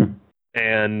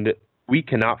 and we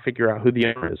cannot figure out who the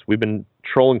owner is. We've been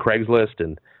trolling Craigslist,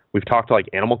 and we've talked to like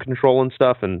animal control and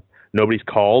stuff, and nobody's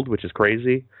called, which is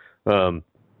crazy. And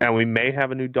we may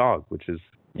have a new dog, which is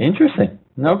interesting.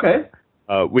 Okay.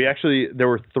 There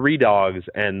were 3 dogs,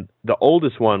 and the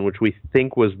oldest one, which we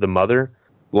think was the mother,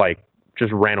 like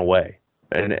just ran away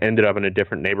and ended up in a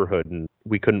different neighborhood, and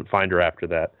we couldn't find her after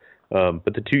that.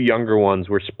 But the 2 younger ones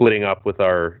were splitting up with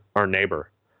our neighbor.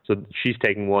 So she's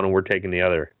taking one and we're taking the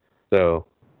other. So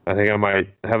I think I might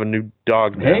have a new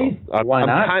dog now. Hey, why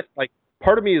not?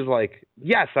 Part of me is like,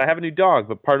 yes, I have a new dog,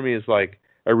 but part of me is like,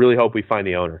 I really hope we find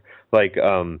the owner. Like,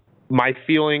 my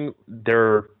feeling,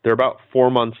 they're about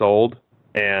 4 months old,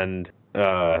 and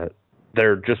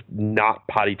they're just not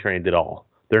potty trained at all.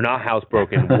 They're not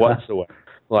housebroken whatsoever.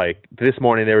 Like, this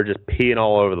morning they were just peeing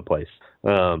all over the place.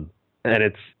 And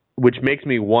which makes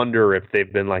me wonder if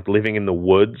they've been like living in the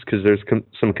woods, because there's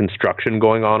some construction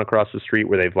going on across the street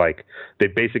where they've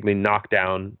basically knocked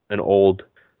down an old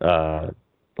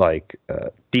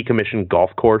decommissioned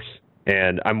golf course,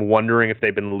 and I'm wondering if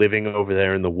they've been living over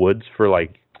there in the woods for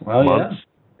like months.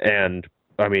 Yeah. And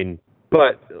I mean,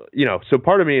 but so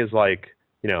part of me is like,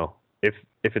 if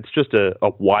it's just a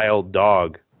wild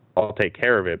dog, I'll take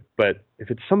care of it. But if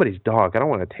it's somebody's dog, I don't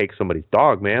want to take somebody's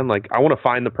dog, man. Like, I want to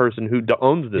find the person who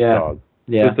owns this dog.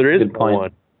 Yeah. So if there is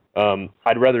one,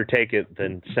 I'd rather take it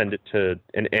than send it to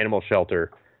an animal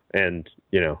shelter and,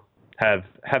 have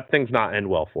things not end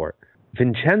well for it.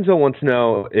 Vincenzo wants to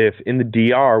know if in the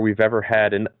DR we've ever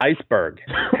had an iceberg,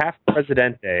 half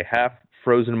Presidente, half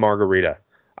frozen margarita.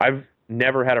 I've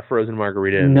never had a frozen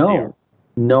margarita in the DR.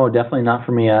 No, definitely not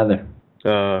for me either.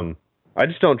 I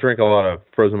just don't drink a lot of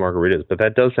frozen margaritas, but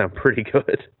that does sound pretty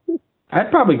good. I'd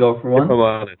probably go for one. If I'm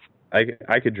honest,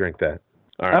 I could drink that.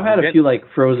 All right, I've had a few like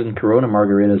frozen Corona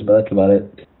margaritas, but that's about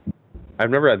it. I've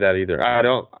never had that either.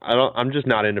 I'm just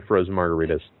not into frozen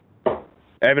margaritas.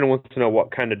 Evan wants to know what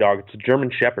kind of dog. It's a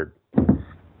German Shepherd.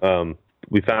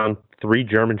 We found 3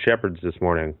 German Shepherds this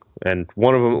morning, and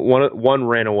one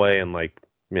ran away, and we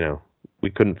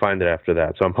couldn't find it after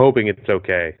that. So I'm hoping it's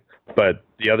okay. But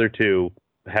the other 2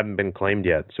 haven't been claimed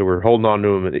yet, so we're holding on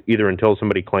to them either until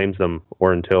somebody claims them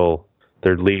or until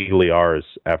they're legally ours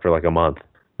after like a month.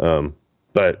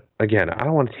 But again, I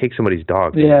don't want to take somebody's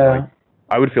dog. Yeah.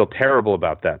 I would feel terrible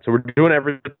about that. So we're doing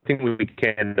everything we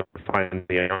can to find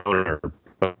the owner.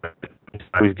 But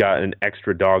we've got an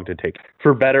extra dog to take,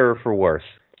 for better or for worse.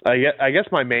 I guess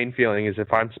my main feeling is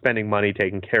if I'm spending money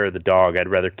taking care of the dog, I'd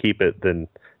rather keep it than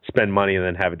spend money and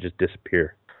then have it just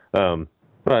disappear.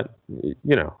 But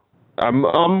I'm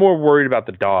more worried about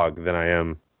the dog than I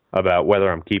am about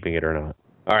whether I'm keeping it or not.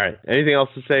 All right. Anything else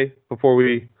to say before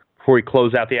we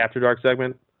close out the After Dark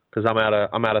segment? Because I'm out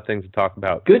of things to talk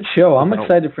about. Good show. I'm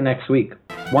excited for next week.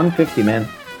 150, man.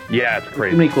 Yeah, it's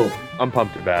crazy. It's gonna be cool. I'm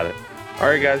pumped about it. All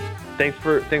right, guys. Thanks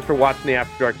for watching the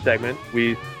After Dark segment.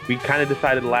 We kind of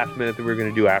decided last minute that we were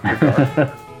going to do After Dark.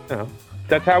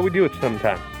 That's how we do it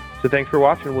sometimes. So thanks for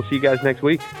watching. We'll see you guys next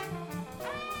week.